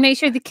 and make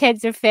sure the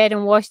kids are fed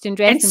and washed and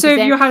dressed, and serve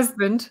your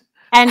husband,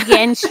 and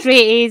getting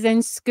straight A's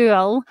in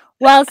school,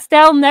 while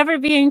still never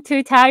being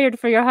too tired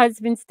for your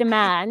husband's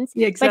demands.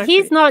 But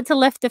he's not to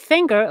lift a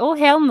finger. Oh,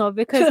 hell no,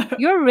 because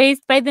you're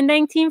raised by the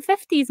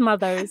 1950s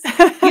mothers.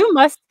 You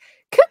must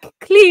cook,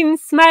 clean,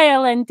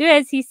 smile, and do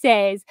as he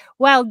says,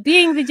 while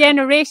being the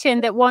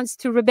generation that wants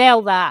to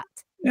rebel that,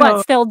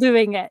 but still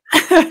doing it.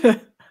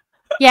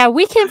 Yeah,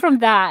 we came from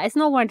that. It's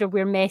no wonder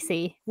we're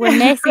messy. We're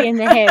messy in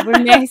the head.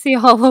 We're messy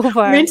all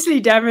over.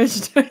 Mentally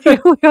damaged.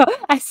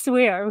 I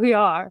swear we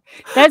are.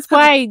 That's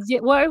why,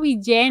 what are we,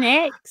 Gen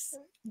X?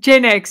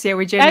 Gen X, yeah,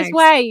 we're Gen X. That's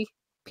why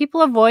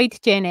people avoid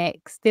Gen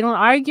X. They don't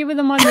argue with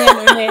them on the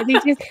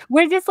internet.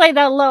 We're just like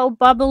that little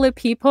bubble of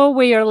people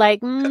where you're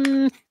like,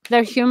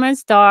 their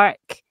humor's dark.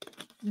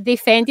 They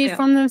fended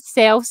from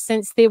themselves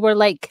since they were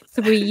like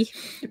 3.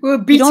 We were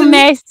beaten. You don't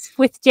mess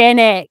with Gen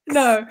X.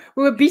 No,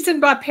 we were beaten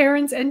by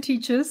parents and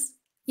teachers.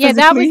 Yeah,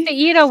 that was the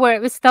era where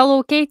it was still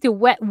okay to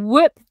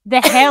whoop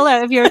the hell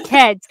out of your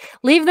kids.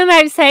 Leave them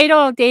outside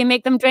all day,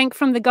 make them drink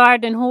from the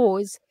garden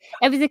hose.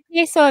 It was a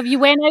case of you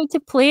went out to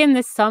play in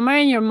the summer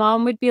and your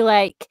mom would be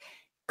like,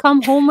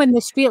 come home when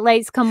the street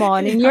lights come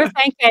on. And you're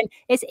thinking,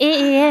 it's 8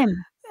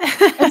 a.m.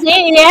 It's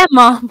 8 a.m.,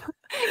 Mom.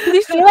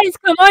 The street lights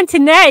come on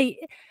tonight.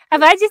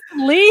 Have I just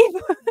leave?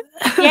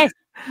 Yes,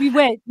 we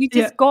went. You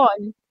just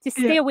gone. Just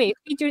stay away.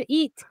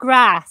 Eat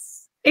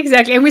grass.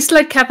 Exactly. And we still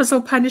had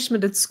capital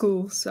punishment at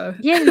school. So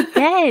yeah, we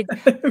did.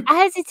 I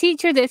had a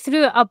teacher that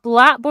threw a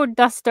blackboard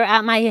duster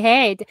at my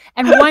head,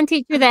 and one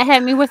teacher that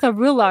hit me with a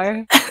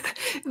ruler.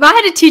 I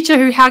had a teacher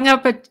who hung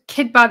up a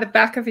kid by the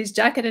back of his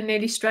jacket and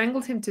nearly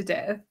strangled him to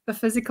death. The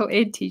physical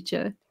ed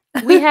teacher.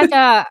 We had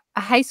a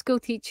high school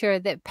teacher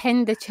that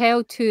pinned a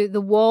child to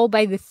the wall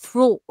by the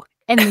throat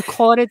in the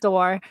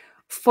corridor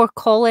for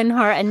calling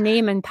her a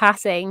name in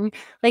passing.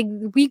 Like,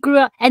 we grew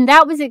up, and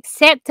that was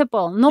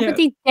acceptable.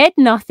 Nobody did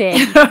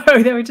nothing. No,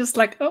 they were just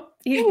like, oh,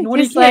 he's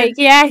naughty. Just like,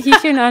 yeah, he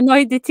shouldn't have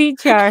annoyed the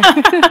teacher.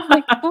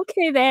 Like,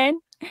 okay then.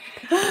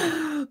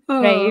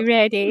 Right,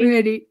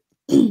 ready?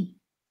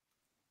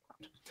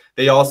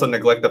 They also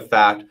neglect the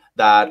fact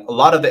that a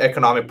lot of the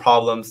economic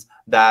problems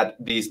that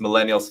these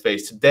millennials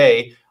face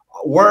today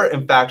were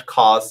in fact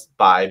caused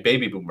by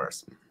baby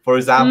boomers. For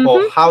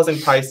example, housing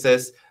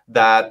prices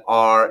that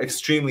are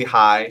extremely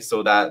high,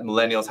 so that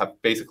millennials have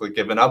basically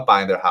given up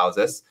buying their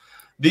houses.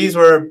 These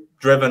were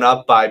driven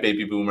up by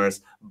baby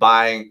boomers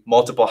buying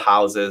multiple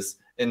houses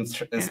in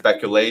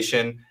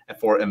speculation and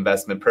for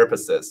investment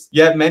purposes.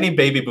 Yet many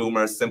baby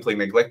boomers simply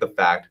neglect the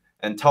fact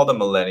and tell the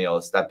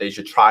millennials that they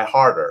should try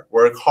harder,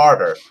 work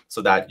harder,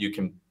 so that you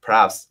can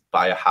perhaps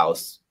buy a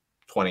house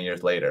 20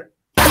 years later.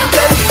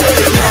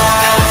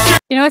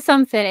 You know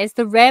something? It's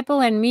the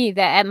rebel in me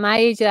that at my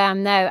age that I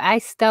am now, I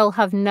still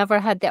have never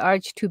had the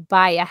urge to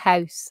buy a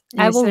house.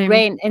 I will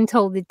rent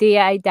until the day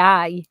I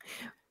die.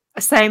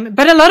 Same.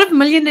 But a lot of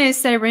millionaires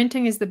say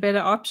renting is the better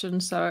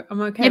option, so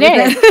I'm okay with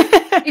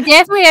that. It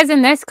definitely is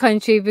in this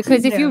country,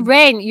 because if you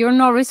rent, you're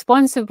not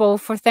responsible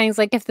for things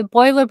like if the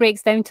boiler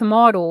breaks down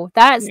tomorrow,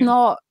 that's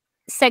not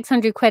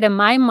 600 quid of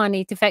my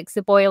money to fix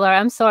the boiler.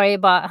 I'm sorry,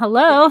 but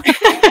hello,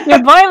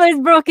 your boiler's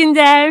broken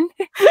down.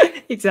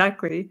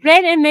 Exactly.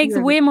 Renting makes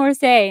way more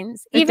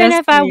sense. Even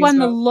if I won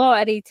the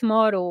lottery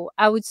tomorrow,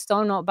 I would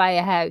still not buy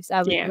a house.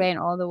 I would rent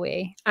all the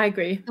way. I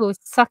agree. So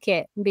suck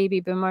it, baby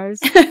boomers.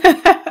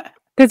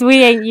 Because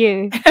we ain't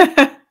you.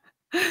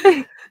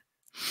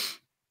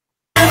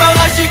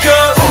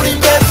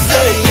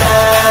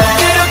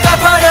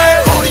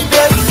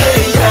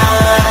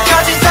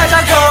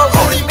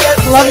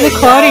 Love the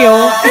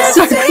choreo. It's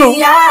so cool.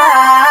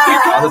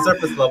 On the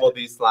surface level,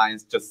 these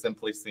lines just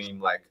simply seem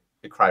like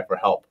a cry for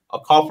help, a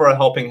call for a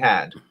helping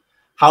hand.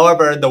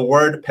 However, the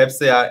word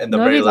Baepsae in the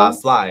very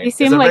last line is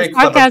a very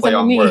clever play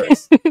on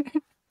words.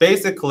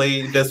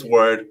 Basically, this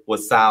word would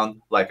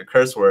sound like a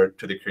curse word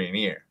to the Korean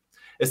ear.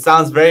 It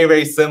sounds very,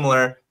 very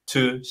similar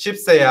to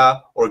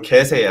shipseya or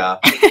keseya,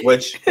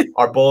 which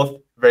are both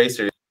very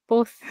serious.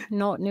 Both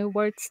not new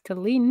words to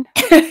lean.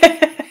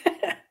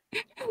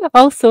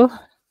 Also.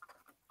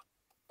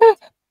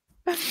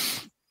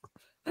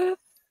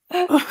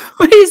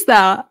 What is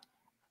that?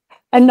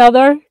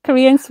 Another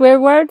Korean swear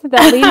word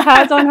that Lean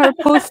has on her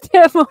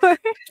post-it board.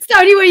 It's the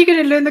only way you're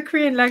going to learn the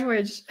Korean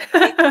language.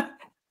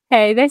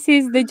 Hey, this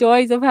is the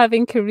joys of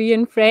having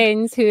Korean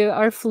friends who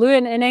are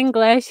fluent in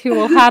English, who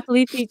will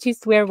happily teach you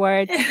swear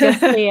words. Just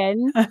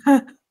saying.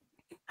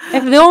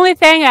 If the only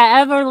thing I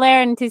ever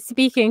learned to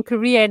speak in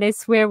Korean is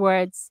swear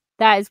words,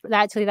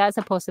 That's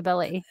a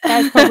possibility.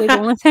 That's probably the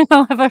only thing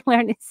I'll ever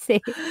learn to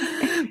say.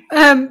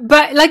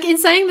 But like in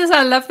saying this,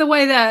 I love the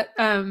way that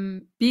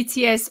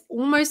BTS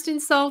almost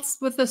insults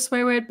with the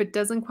swear word, but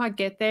doesn't quite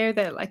get there.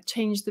 They like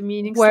change the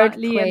meaning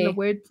slightly and the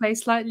wordplay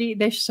slightly.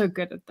 They're so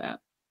good at that.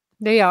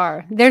 They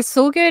are. They're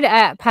so good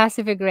at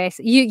passive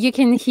aggressive. You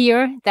can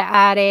hear the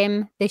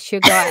RM, the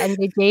Sugar, and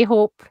the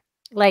J-Hope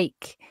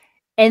like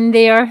in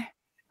there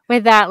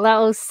with that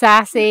little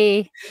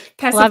sassy,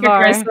 passive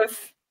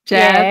aggressive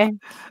jab.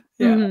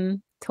 Yeah.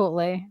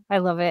 Totally. I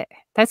love it.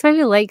 That's why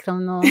we like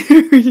them, though.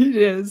 It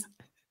is.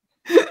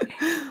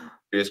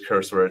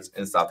 Curse words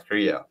in South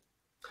Korea.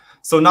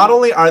 So not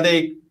only are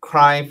they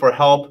crying for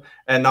help,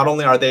 and not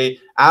only are they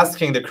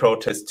asking the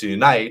protests to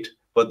unite,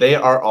 but they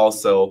are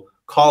also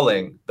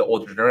calling the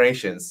older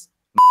generations.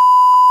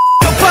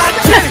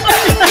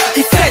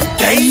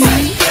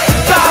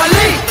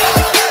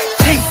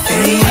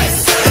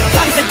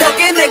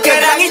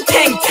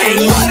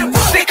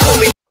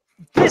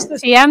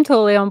 Yeah, I'm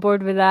totally on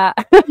board with that.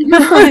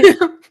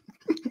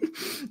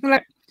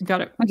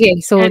 Got it.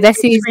 Okay, so and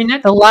this is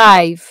the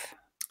live.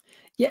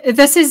 Yeah,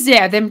 this is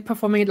them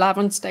performing it live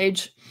on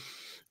stage.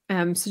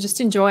 So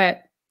just enjoy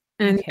it.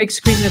 And big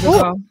screen it as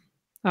well.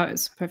 Oh,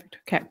 it's perfect.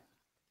 Okay.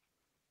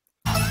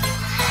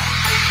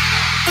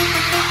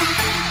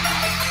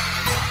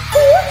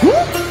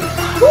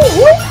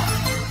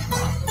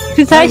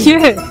 Is that you?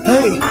 Hey.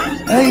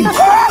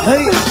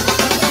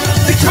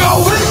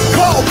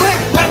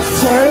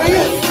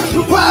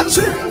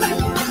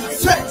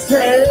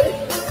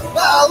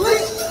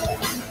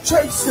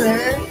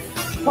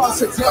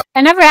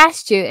 I never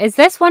asked you, is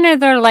this one of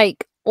their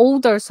like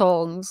older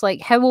songs?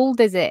 Like how old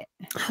is it?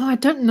 Oh, I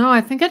don't know. I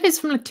think it is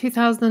from like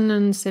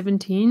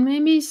 2017,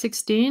 maybe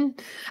 16.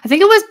 I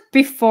think it was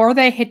before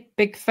they hit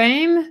big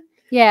fame.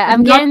 Yeah,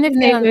 I'm getting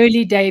their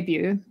early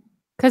debut.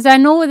 Because I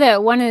know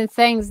that one of the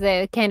things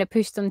that kind of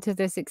pushed them to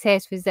their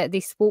success was that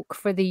they spoke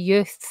for the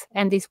youth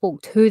and they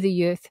spoke to the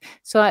youth.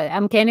 So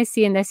I'm kind of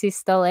seeing this is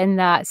still in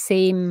that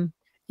same,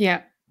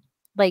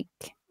 like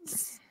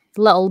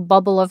little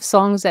bubble of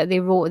songs that they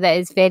wrote that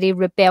is very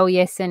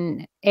rebellious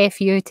and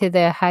F you to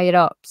the higher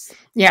ups.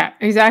 Yeah,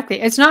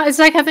 exactly. It's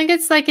like, I think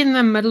it's like in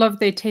the middle of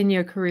their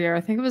 10-year career.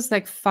 I think it was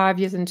like 5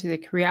 years into their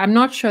career. I'm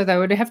not sure though.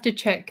 Would have to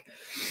check.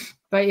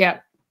 But yeah.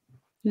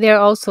 They're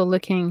also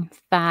looking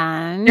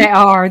fun. They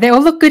are. They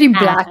all look good in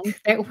black.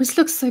 They always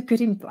look so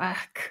good in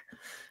black.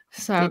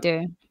 So they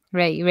do.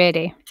 Right, you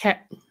ready? Okay.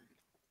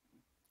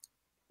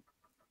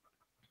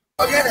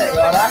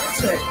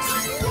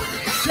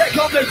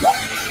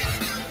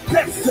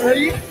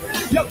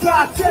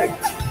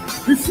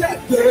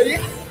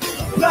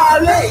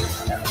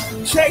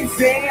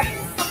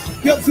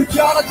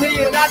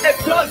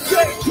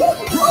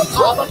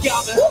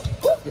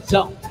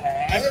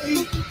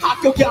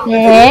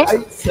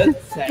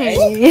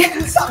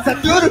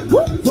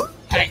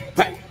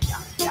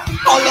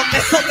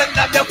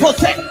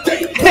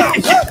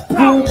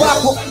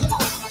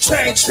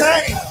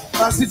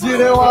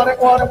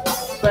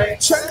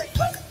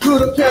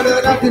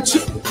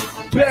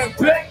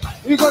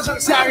 이거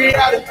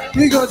정상이야.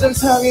 이거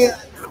정상이야.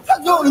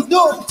 너는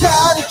너무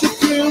다르게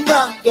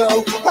그만둬.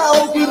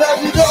 하고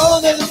그라지도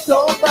내는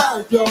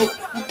손발도.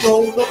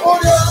 너무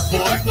어려.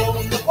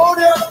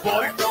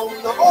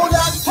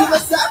 지마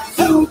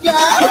싹수가.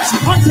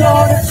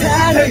 너는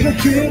다르게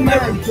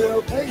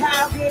그만둬.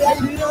 하고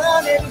그라지도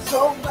내는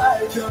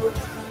손발도.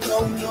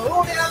 너무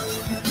어려.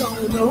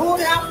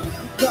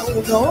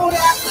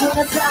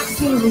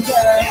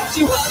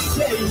 역시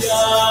황태야.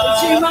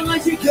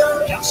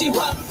 역시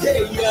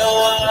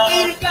황태야.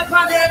 이름값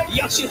하네.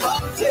 역시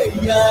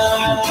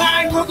황태야.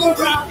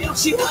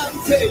 역시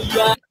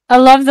황태야. I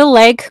love the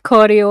leg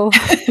choreo.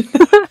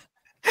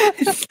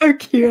 It's so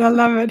cute. I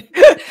love it.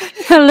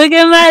 Look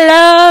at my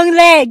long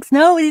legs.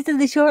 No, these are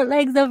the short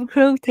legs of a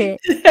crowtit.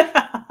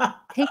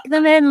 Take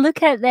them in,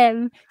 look at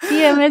them. See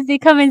them as they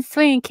come and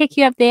swing and kick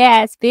you up the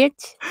ass,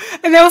 bitch.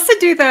 And they also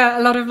do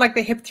a lot of like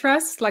the hip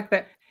thrust, like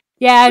the.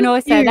 Yeah, I know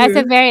that. That's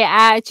a very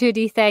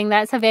attitude-y thing.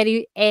 That's a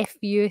very F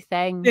you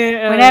thing.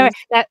 Yeah. Whenever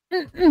that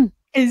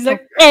He's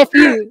like F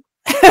you.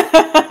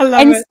 I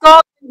love in it.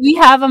 Scotland, we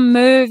have a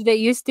move that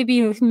used to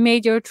be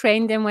major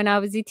trending when I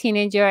was a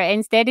teenager.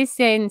 Instead of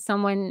saying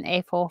someone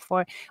F off,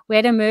 or we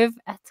had a move,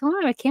 I don't know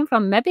where it came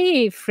from,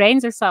 maybe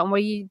Friends or something, where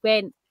you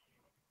went,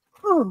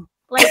 oh,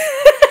 like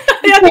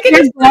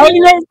somebody,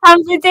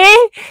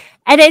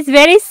 and it's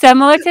very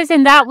similar to this,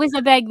 and that was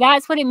a big,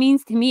 that's what it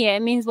means to me.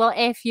 It means, well,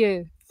 F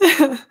you.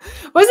 Was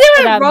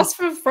there a Ross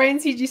from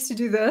Friends, he used to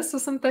do this or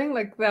something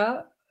like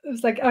that? It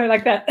was like, oh,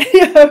 like that.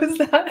 Yeah, it was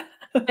that.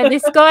 But the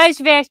Scottish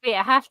version,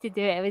 I have to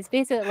do it. It was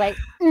basically like,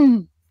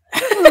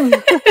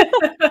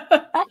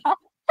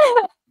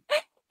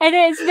 And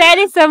it's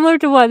very similar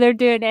to what they're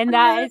doing. And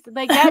that is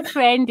like, that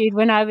trended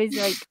when I was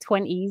like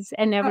 20s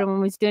and everyone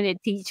was doing it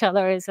to each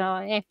other as well.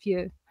 F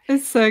you.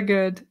 It's so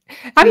good.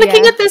 I'm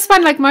looking at this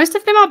one, like most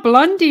of them are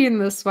blondie in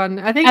this one.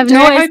 I think I've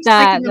J-Hope's noticed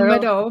that like in the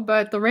middle,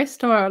 but the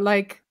rest are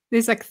like,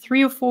 there's like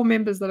 3 or 4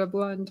 members that are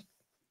blonde.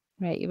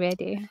 Right, you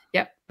ready?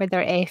 Yep. With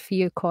their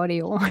FU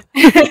choreo.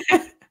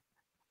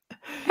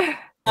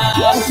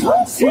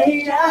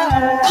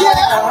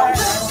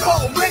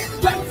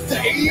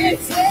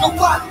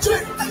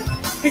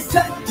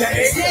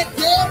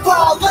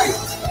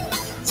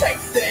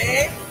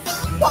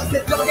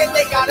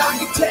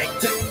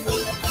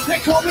 They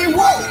call me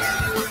what?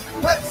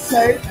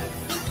 Baepsae,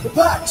 the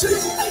Baepsae.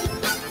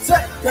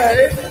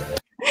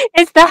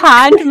 It's the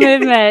hand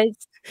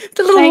movements.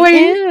 The little Like,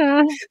 wing,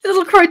 yeah. the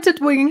little quoted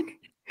wing.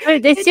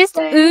 It's just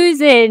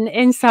oozing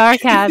in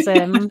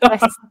sarcasm.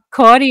 This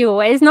choreo.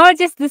 It's not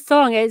just the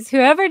song, it's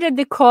whoever did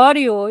the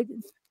choreo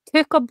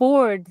took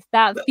aboard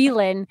that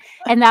feeling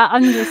and that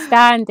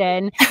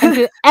understanding and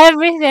put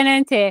everything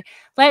into it.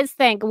 Let's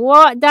think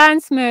what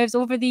dance moves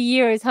over the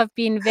years have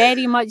been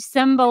very much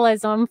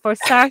symbolism for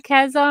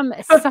sarcasm,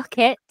 suck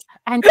it,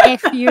 and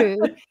FU.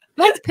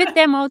 Let's put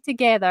them all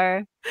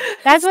together.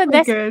 That's what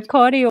this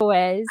choreo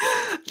is.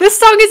 This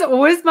song is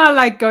always my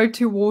like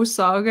go-to war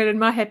song and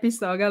my happy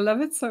song. I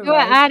love it so You know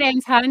what much.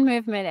 RM's hand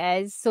movement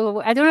is?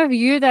 So I don't know if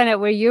you done it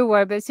where you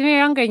were, but when you were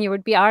younger and you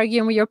would be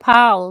arguing with your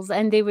pals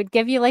and they would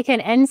give you like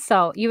an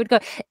insult. You would go,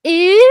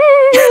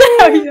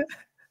 ew.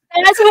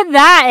 That's what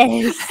that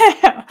is.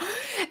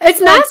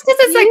 It's nice because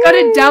it's like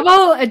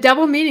got a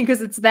double meaning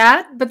because it's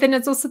that, but then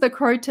it's also the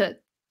quoted.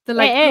 The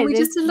like, it oh, is.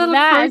 just a little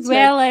that quoted. as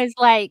well as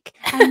like,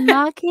 I'm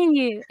mocking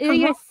you. Ooh,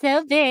 you're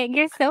so big.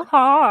 You're so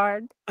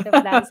hard.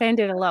 That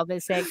sounded a little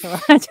bit sexual,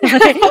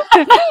 actually.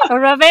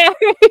 Robert,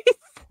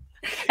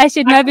 I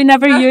should maybe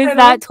never use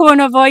that tone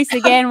of voice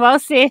again while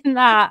saying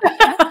that.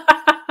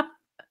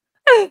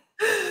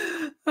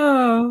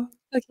 Oh.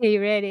 Okay,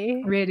 you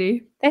ready?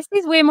 Ready. This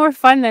is way more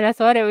fun than I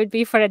thought it would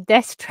be for a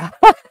diss track.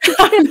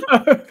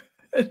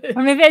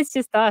 Or maybe it's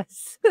just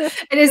us.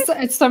 It is.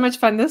 It's so much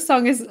fun. This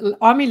song is.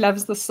 Army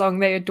loves this song.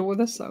 They adore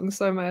this song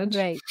so much.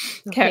 Right.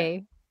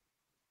 Okay.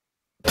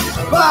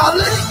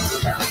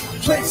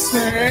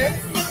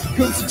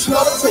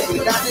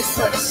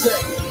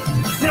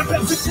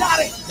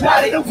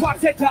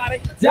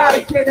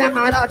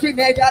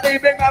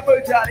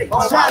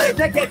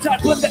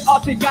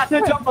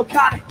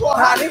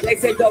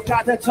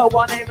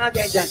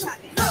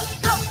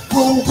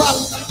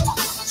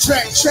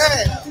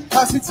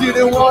 다시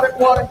지는 원해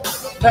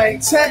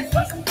뱅체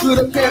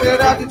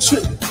그렇게는 하기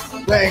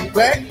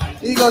뱅뱅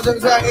이거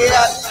정상이야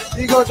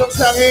이거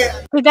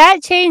정상이야. Did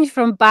that change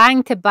from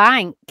bang to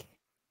bank?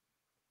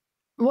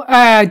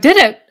 Did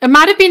it? It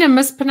might have been a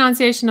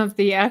mispronunciation of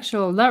the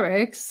actual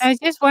lyrics. I was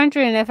just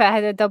wondering if it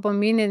had a double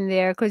meaning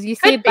there because you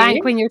say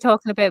bank when you're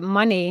talking about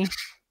money.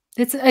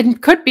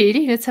 It could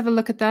be. Let's have a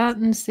look at that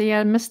and see.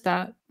 I missed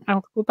that.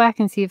 I'll go back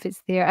and see if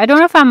it's there. I don't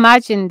know if I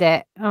imagined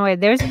it. Oh wait,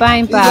 there's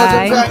bang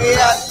bang. Oh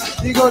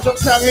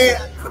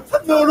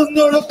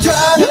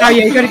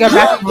yeah, you gotta go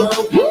back.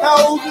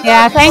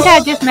 Yeah, I think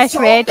I just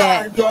misread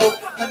it.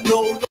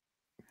 Let's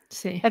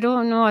see. I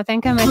don't know. I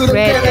think I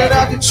misread it.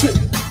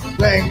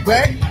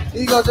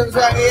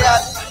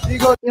 You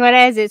know what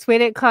it is? It's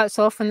where it cuts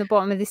off on the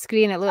bottom of the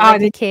screen. It looks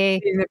like a K.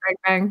 The bang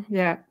bang.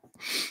 Yeah.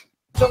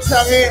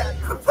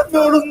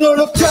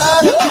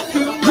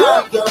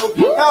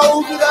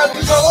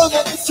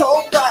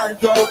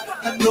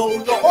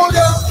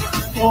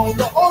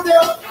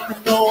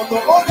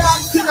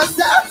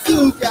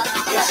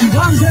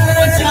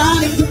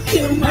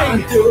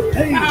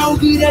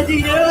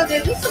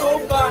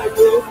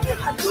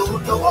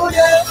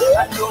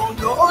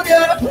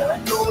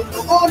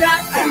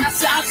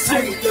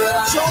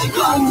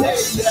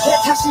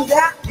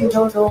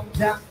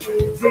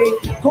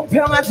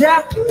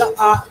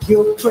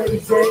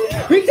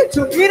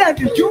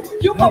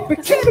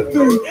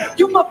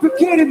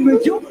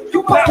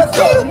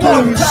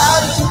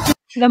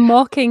 The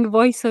mocking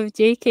voice of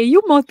JK.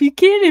 You must be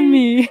kidding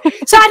me.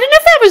 So I don't know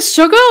if that was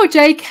Sugar or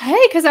JK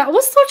because I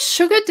always thought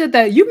Sugar did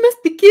that. You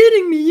must be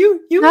kidding me.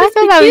 You must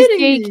be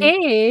kidding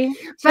me.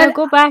 Should I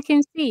go back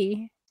and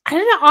see? I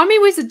don't know. Army,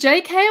 was it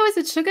JK or was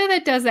it Sugar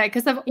that does that?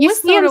 Because I've always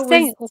thought it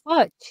was.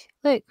 Watch.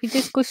 Look, we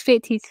just go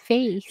straight to his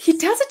face. He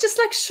does it just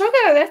like Sugar.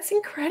 That's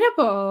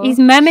incredible. He's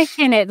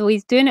mimicking it though.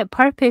 He's doing it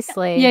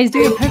purposely. Yeah, he's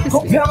doing it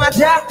purposely.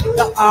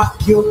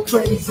 You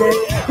crazy?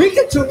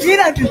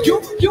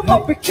 You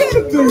must be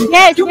kidding me.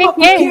 Yeah, you must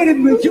be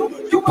kidding me. You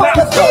must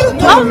be kidding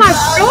me. Oh my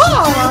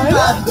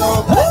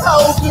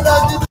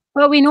god!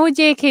 Well, we know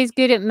JK's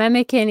good at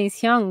mimicking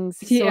his youngs,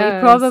 so he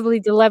probably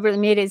deliberately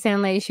made it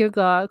sound like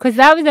Sugar, because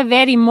that was a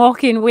very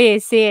mocking way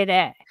of saying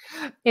it.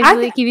 It's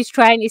like he was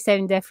trying to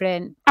sound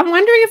different. I'm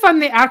wondering if on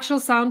the actual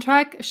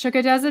soundtrack,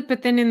 Sugar does it,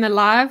 but then in the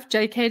live,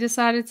 JK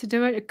decided to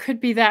do it. It could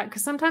be that,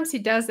 because sometimes he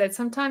does that.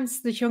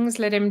 Sometimes the Hyungs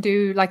let him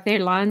do like their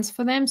lines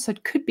for them, so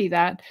it could be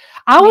that.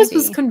 I always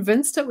was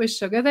convinced it was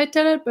Sugar that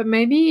did it, but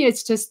maybe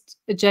it's just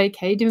a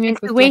JK doing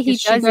it with the way like he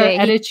does it,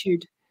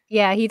 attitude.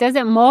 Yeah, he does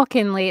it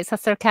mockingly. It's a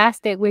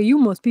sarcastic way. You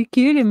must be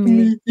kidding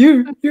me.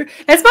 You.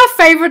 That's my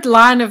favorite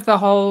line of the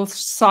whole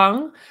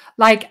song.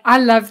 Like, I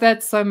love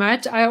that so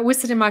much. I always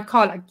sit in my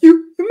car like,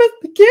 you must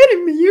be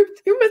kidding me. You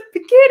must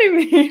be kidding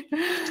me.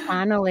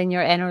 Channeling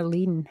your inner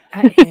Lean.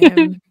 I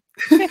am.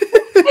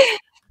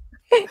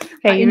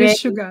 Are you Inner ready?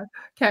 sugar.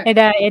 Okay.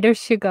 Inner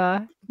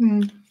sugar.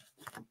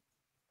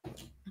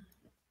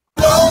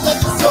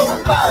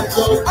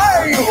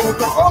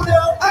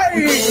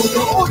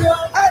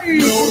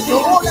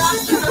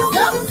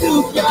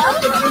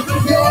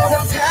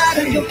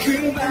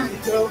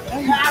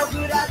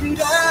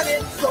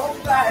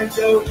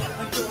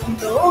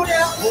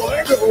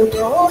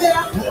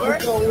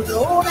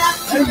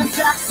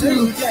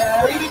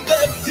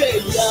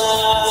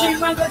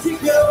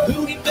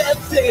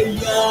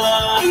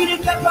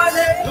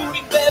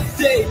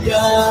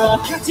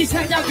 같이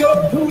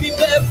살자고 우리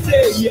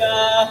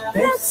뱁새야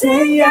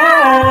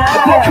뱁새야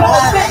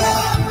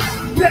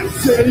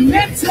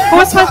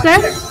What's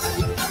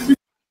that?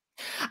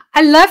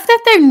 I love that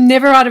they're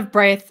never out of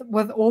breath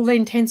with all the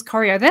intense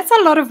choreo. That's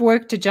a lot of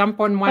work to jump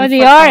on one. Oh, they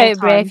foot are the whole out of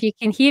breath. time. You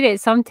can hear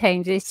it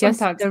sometimes. It's just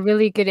Sometimes. they're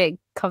really good at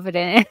covering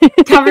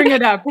it. Covering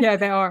it up. Yeah,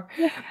 they are.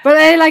 But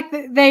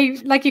they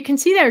like you can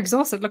see they're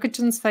exhausted. Look at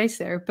Jin's face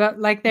there. But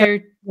like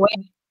they're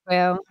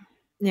Well,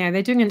 yeah,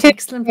 they're doing an To be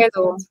excellent fair,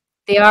 though, performance.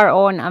 they are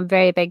on a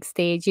very big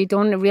stage. You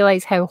don't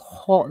realize how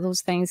hot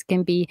those things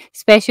can be,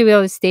 especially with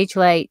all the stage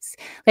lights.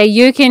 Like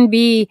you can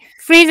be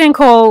freezing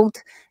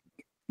cold,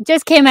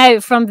 just came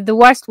out from the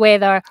worst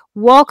weather,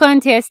 walk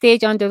onto a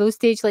stage under those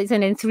stage lights,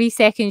 and in 3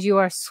 seconds you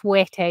are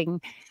sweating.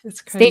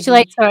 It's crazy. Stage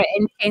lights are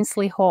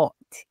intensely hot,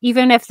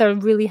 even if they're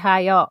really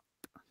high up.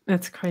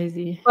 That's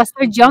crazy. Plus,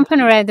 they're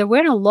jumping around. They're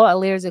wearing a lot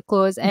of layers of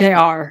clothes. And They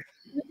are.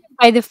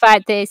 by the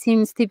fact that it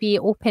seems to be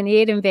open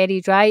air and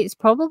very dry, it's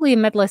probably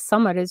middle of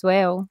summer as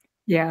well.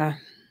 Yeah.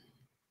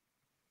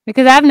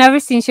 Because I've never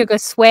seen Sugar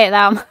sweat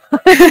that much.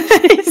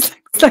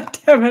 It's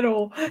like damn it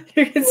all.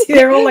 You can see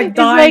they're all like It's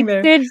dying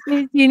like, there.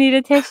 dude, you need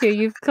a tissue.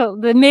 You've got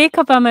the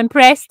makeup. I'm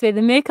impressed with.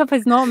 The makeup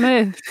has not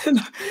moved.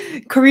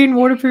 Korean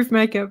waterproof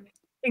makeup.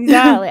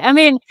 Exactly. I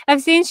mean,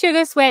 I've seen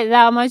Sugar sweat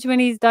that much when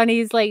he's done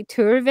his like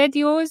tour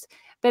videos,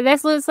 but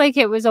this looks like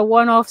it was a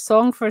one-off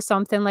song for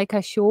something like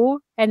a show,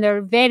 and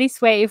they're very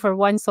sweaty for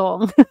one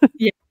song.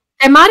 Yeah.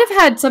 They might have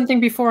had something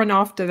before and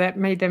after that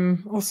made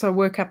them also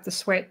work up the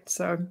sweat.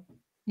 So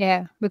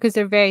Yeah, because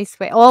they're very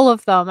sweaty. All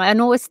of them. I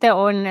noticed it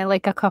on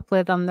like a couple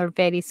of them. They're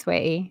very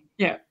sweaty.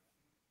 yeah.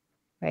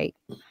 Right.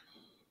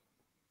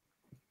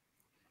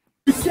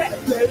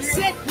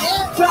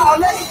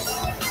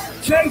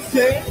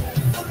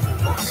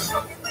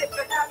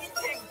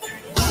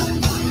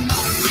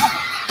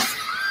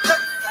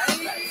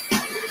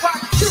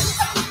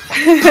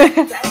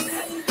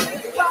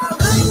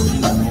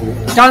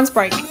 Dance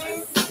break.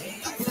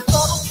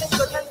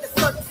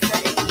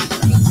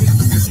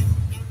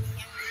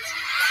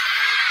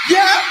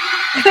 Yeah.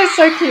 That's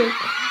so cute.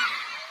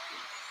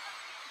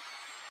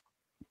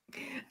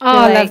 Oh,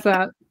 I love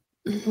that.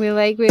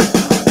 We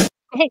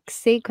heck's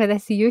sake with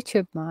this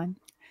YouTube, man.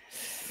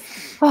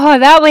 Oh,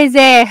 that was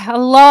a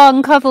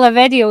long couple of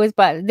videos,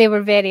 but they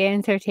were very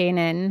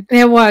entertaining.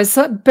 It was.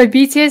 But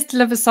BTS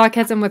delivers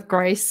sarcasm with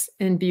grace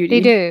and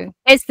beauty. They do.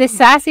 It's the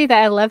sassy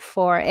that I live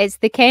for. It's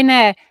the kind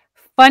of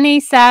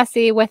funny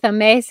sassy with a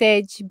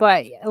message,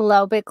 but a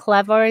little bit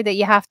clever that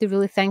you have to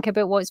really think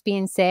about what's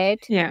being said.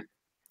 Yeah,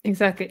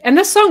 exactly. And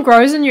this song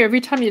grows in you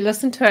every time you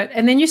listen to it.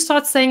 And then you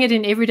start saying it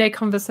in everyday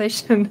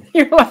conversation.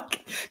 You're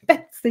like,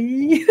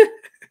 Bapsae,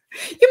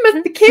 you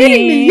must be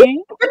kidding me.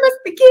 You must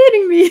be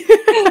kidding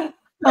me.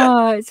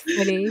 Oh, it's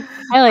funny.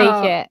 I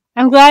like it.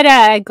 I'm glad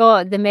I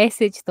got the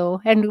message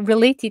though and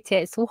related to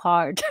it so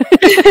hard.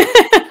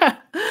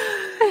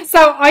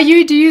 So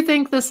do you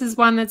think this is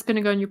one that's going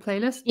to go on your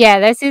playlist? Yeah,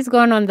 this is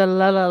going on the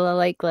la la la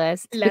like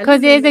list La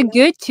because la it is la a la.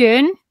 good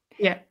tune,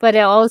 Yeah. but it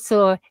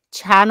also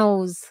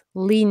channels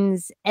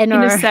Lean's Inner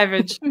inner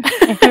savage.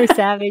 inner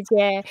savage.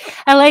 Yeah,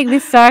 I like the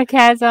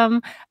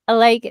sarcasm. I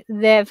like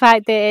the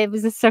fact that it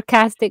was a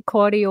sarcastic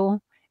choreo,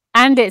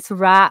 and it's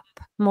rap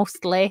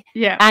mostly,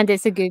 Yeah. and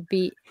it's a good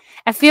beat.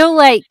 I feel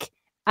like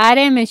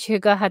RM and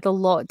Suga had a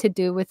lot to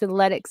do with the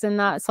lyrics in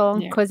that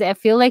song Yeah. because I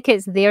feel like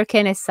it's their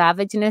kind of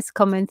savageness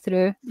coming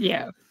through.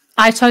 Yeah.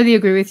 I totally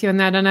agree with you on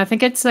that. And I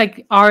think it's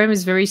like RM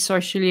is very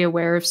socially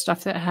aware of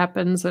stuff that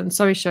happens, and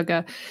so is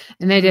Sugar.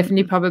 And they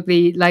definitely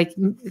probably like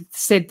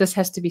said this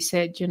has to be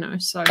said, you know.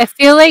 So I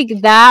feel like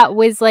that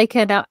was like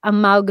an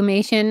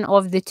amalgamation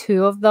of the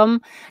two of them.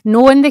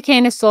 Knowing the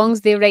kind of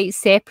songs they write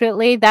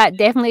separately, that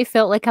definitely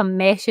felt like a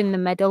mesh in the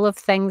middle of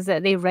things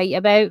that they write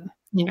about.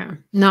 yeah.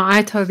 No,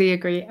 I totally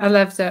agree. I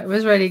loved it. It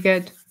was really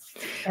good.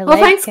 I Well,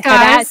 like thanks, her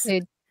guys.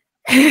 attitude.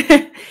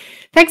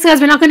 Thanks,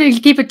 guys. We're not going to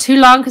keep it too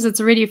long because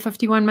it's already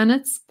 51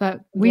 minutes,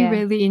 but we Yeah.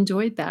 really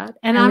enjoyed that.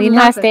 And And I Lean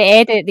love has it. to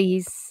edit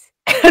these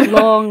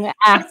long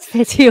ass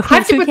videos. I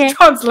have to put okay?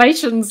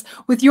 translations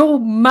with your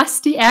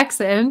musty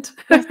accent.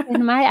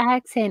 Listen, my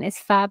accent is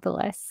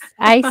fabulous.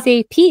 I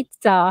say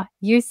pizza,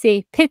 you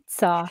say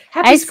pizza.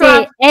 Happy I say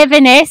Scribe.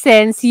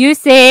 evanescence, you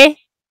say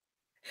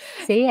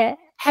it.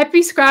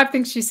 Happy Scribe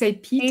thinks you say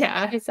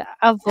Peter. She's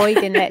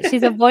avoiding it.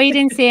 She's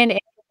avoiding saying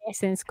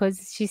evanescence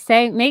because she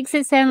makes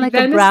it sound like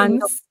a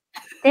brand. Evanescence.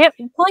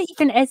 What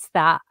even is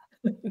that?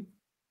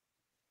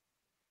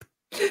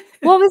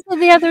 What was it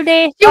the other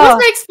day? She always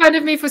makes fun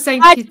of me for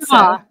saying pizza.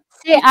 Ajima.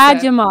 Say Pizza.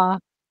 Ajima.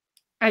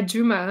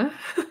 Ajuma.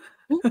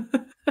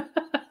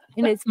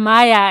 And it's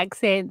my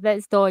accent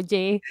that's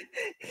dodgy.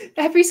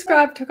 Every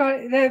scribe took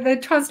on the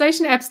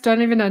translation apps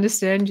don't even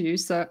understand you,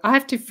 so I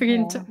have to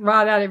freaking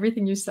write out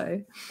everything you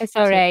say. It's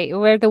all right.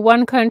 We're the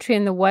one country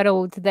in the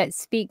world that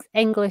speaks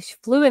English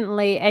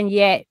fluently, and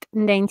yet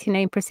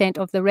 99%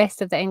 of the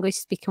rest of the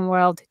English-speaking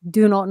world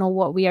do not know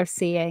what we are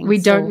saying. We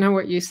don't know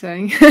what you're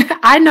saying.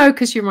 I know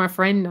because you're my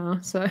friend now.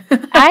 So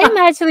I'm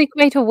actually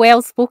quite a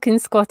well-spoken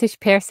Scottish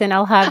person.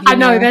 I'll have you I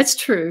know know. that's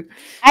true.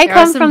 I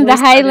come from the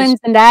Highlands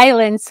and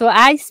Islands, so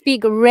I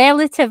speak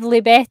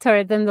relatively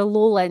better than the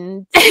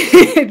Lowlands.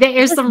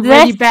 There are some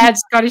really bad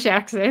Scottish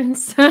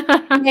accents.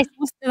 Yes,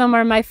 most of them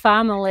are my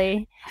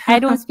family. I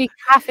don't speak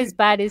half as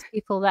bad as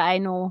people that I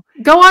know.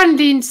 Go on,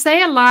 Dean.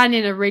 Say a line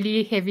in a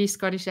really heavy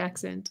Scottish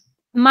accent.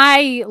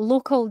 My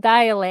local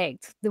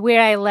dialect,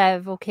 where I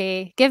live,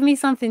 okay? Give me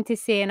something to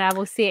say and I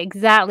will say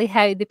exactly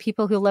how the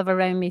people who live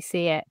around me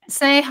say it.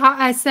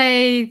 I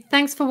say,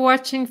 thanks for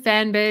watching,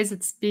 fanbase.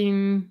 It's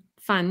been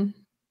fun.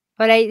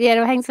 All right,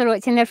 yeah, thanks for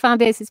watching their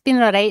fanbase. It's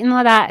been all right and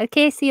all that.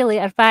 Okay, see you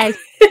later. Bye.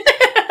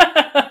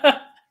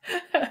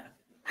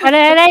 All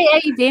right, how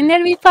you doing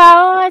there, wee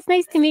pal? Oh, it's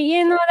nice to meet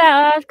you and all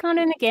that. I'll come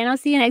in again. I'll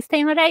see you next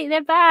time. All right,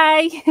 there,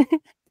 bye.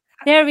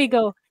 There we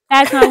go.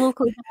 That's my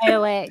local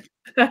dialect.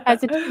 That's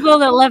the people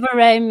that live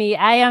around me.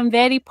 I am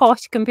very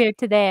posh compared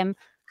to them,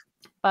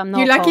 but I'm not.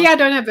 You're lucky posh. I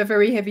don't have a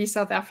very heavy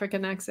South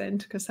African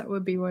accent, because that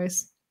would be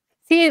worse.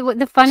 See,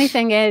 the funny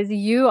thing is,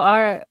 you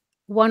are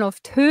one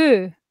of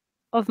two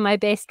of my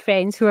best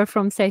friends who are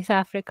from South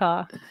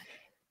Africa.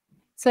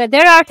 So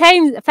there are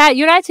times, in fact,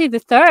 you're actually the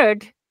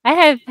third. I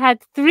have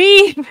had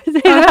 3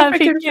 South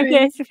African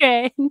best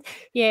friends.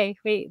 Yeah,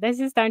 wait, this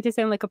is starting to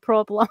sound like a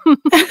problem.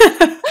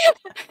 I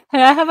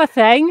have a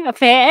thing, a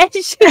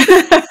fetish.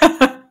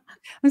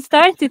 I'm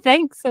starting to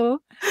think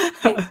so.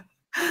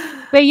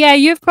 But yeah,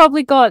 you've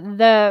probably got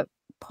the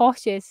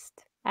poshest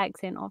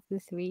accent of the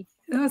 3.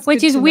 That's which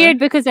good is to weird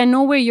know. because I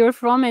know where you're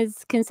from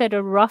is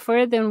considered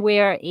rougher than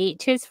where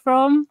H is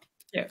from.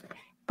 Yeah.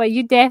 But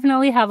you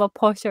definitely have a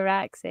posher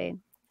accent.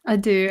 I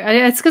do.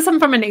 It's because I'm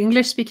from an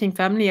English-speaking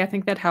family. I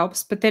think that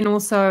helps. But then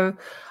also,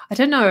 I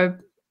don't know,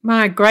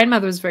 my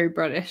grandmother was very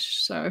British,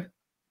 so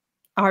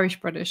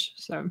Irish-British,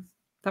 so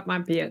that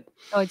might be it.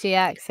 Dodgy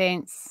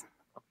accents.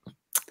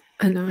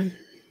 I know.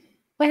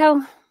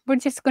 Well, we're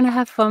just going to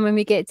have fun when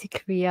we get to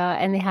Korea,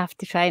 and they have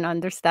to try and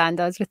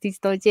understand us with these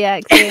dodgy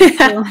accents.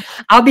 So.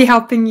 I'll be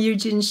helping you,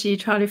 Jinshi,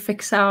 trying to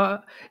fix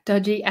our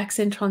dodgy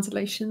accent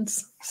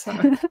translations. So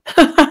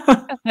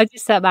I'll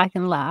just sit back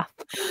and laugh.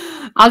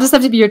 I'll just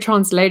have to be your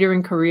translator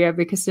in Korea,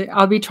 because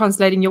I'll be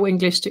translating your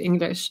English to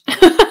English.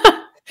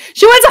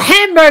 She wants a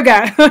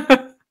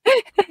hamburger.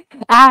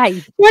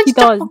 Aye, She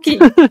does.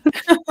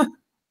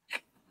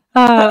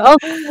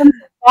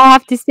 I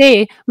have to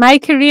say, my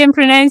Korean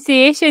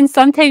pronunciation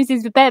sometimes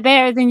is a bit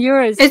better than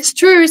yours. It's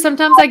true.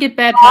 Sometimes I get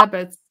bad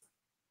habits.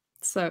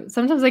 So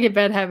sometimes I get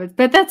bad habits,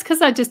 but that's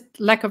because I just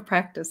lack of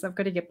practice. I've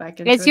got to get back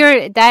into it. It's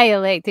your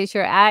dialect, it's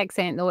your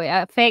accent, though. It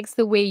affects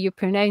the way you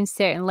pronounce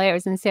certain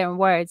letters and certain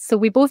words. So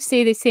we both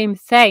say the same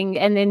thing,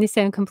 and then they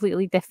sound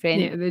completely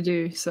different. Yeah, they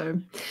do. So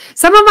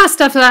some of my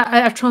stuff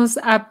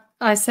that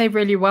I say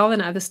really well,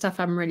 and other stuff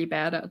I'm really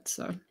bad at.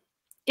 So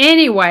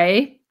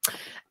anyway,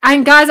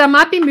 and guys, I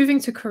might be moving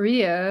to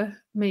Korea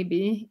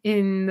maybe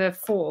in the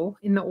fall,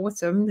 in the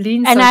autumn.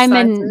 Lean's and so I'm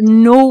excited.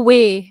 in no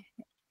way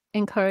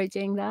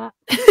encouraging that.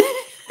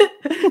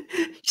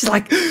 She's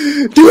like, do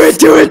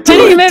it.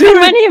 When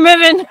are you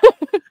moving?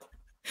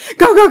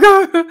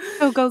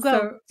 Go. Go.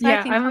 So,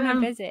 yeah,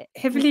 I'm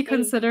heavily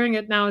considering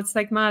it now. It's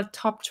like my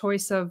top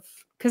choice of,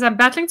 because I'm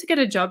battling to get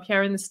a job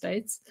here in the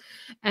States,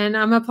 and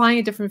I'm applying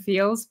at different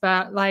fields,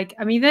 but like,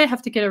 I'm either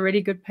have to get a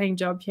really good paying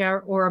job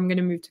here, or I'm going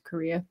to move to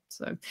Korea.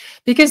 So,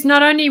 because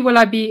not only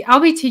I'll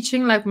be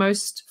teaching like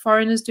most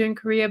foreigners do in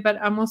Korea, but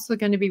I'm also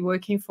going to be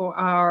working for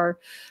our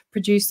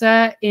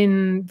producer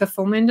in the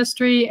film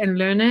industry and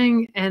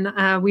learning, and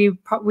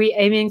we're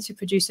aiming to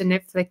produce a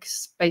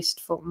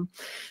Netflix-based film.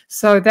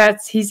 So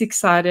he's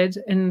excited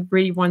and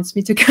really wants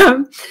me to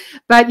come.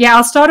 But yeah,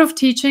 I'll start off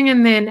teaching,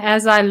 and then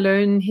as I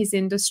learn his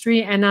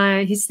industry,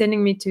 and he's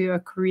sending me to a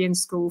Korean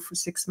school for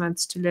 6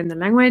 months to learn the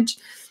language,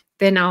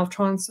 then I'll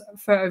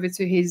transfer over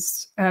to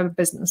his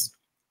business,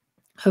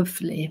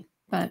 hopefully.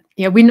 But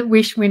yeah,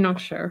 we're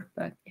not sure,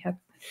 but yeah.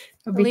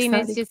 Lean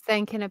is just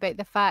thinking about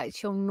the fact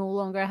she'll no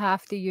longer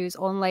have to use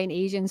online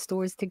Asian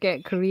stores to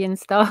get Korean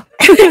stuff.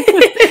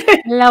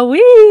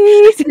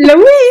 Louise,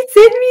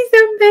 send me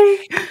something.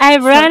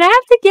 I've run out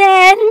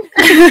again.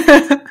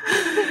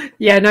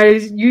 Yeah, no,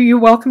 you're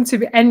welcome to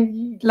be,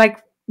 and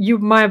like you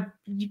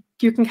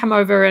can come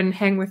over and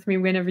hang with me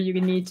whenever you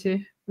need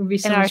to. It'll be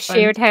so in our much fun.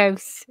 shared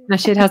house. In our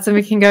shared house, and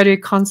we can go to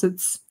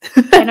concerts.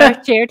 In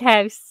our shared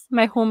house,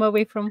 my home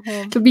away from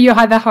home. It'll be your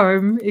other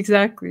home,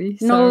 exactly.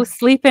 No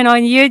sleeping on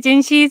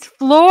Jinxi's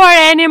floor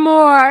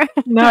anymore.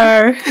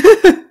 No.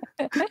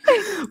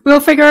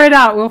 We'll figure it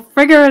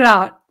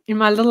out. In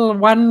my little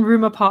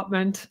 1-room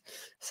apartment.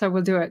 So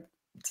we'll do it.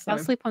 So I'll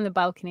sleep on the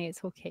balcony.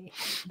 It's okay.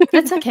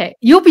 that's okay.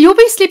 You'll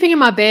be sleeping in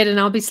my bed, and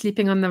I'll be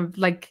sleeping on the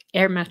like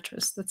air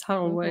mattress. That's how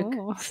it'll work.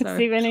 Oh, So.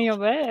 sleeping in your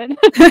bed.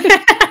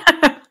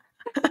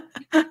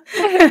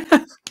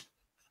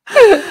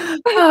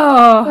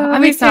 Oh,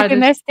 I'm we've taken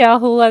excited. this to a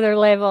whole other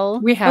level.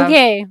 We have.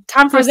 Okay,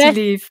 Time for so us to this-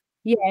 leave.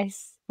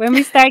 Yes. When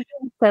we start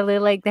getting silly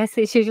like this,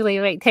 it's usually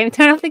right time to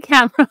turn off the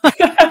camera.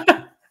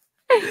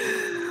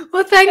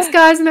 Well, thanks,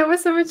 guys, and that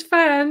was so much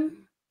fun.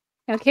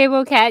 Okay,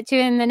 we'll catch you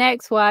in the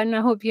next one.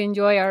 I hope you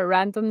enjoy our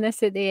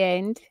randomness at the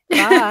end.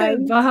 Bye.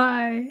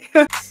 Bye.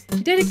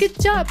 You did a good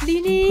job,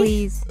 Leanie.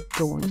 Please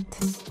don't.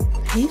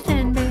 Hey,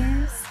 fan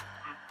bears.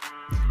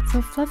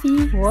 So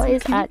fluffy. What so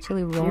is cute.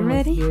 actually wrong with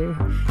ready? you?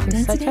 You're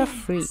Dance such a dance.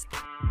 freak.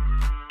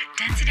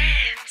 Dance,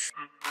 dance.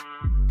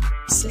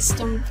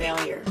 System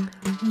failure.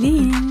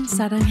 Lean,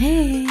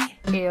 saranghae.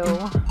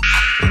 Ew.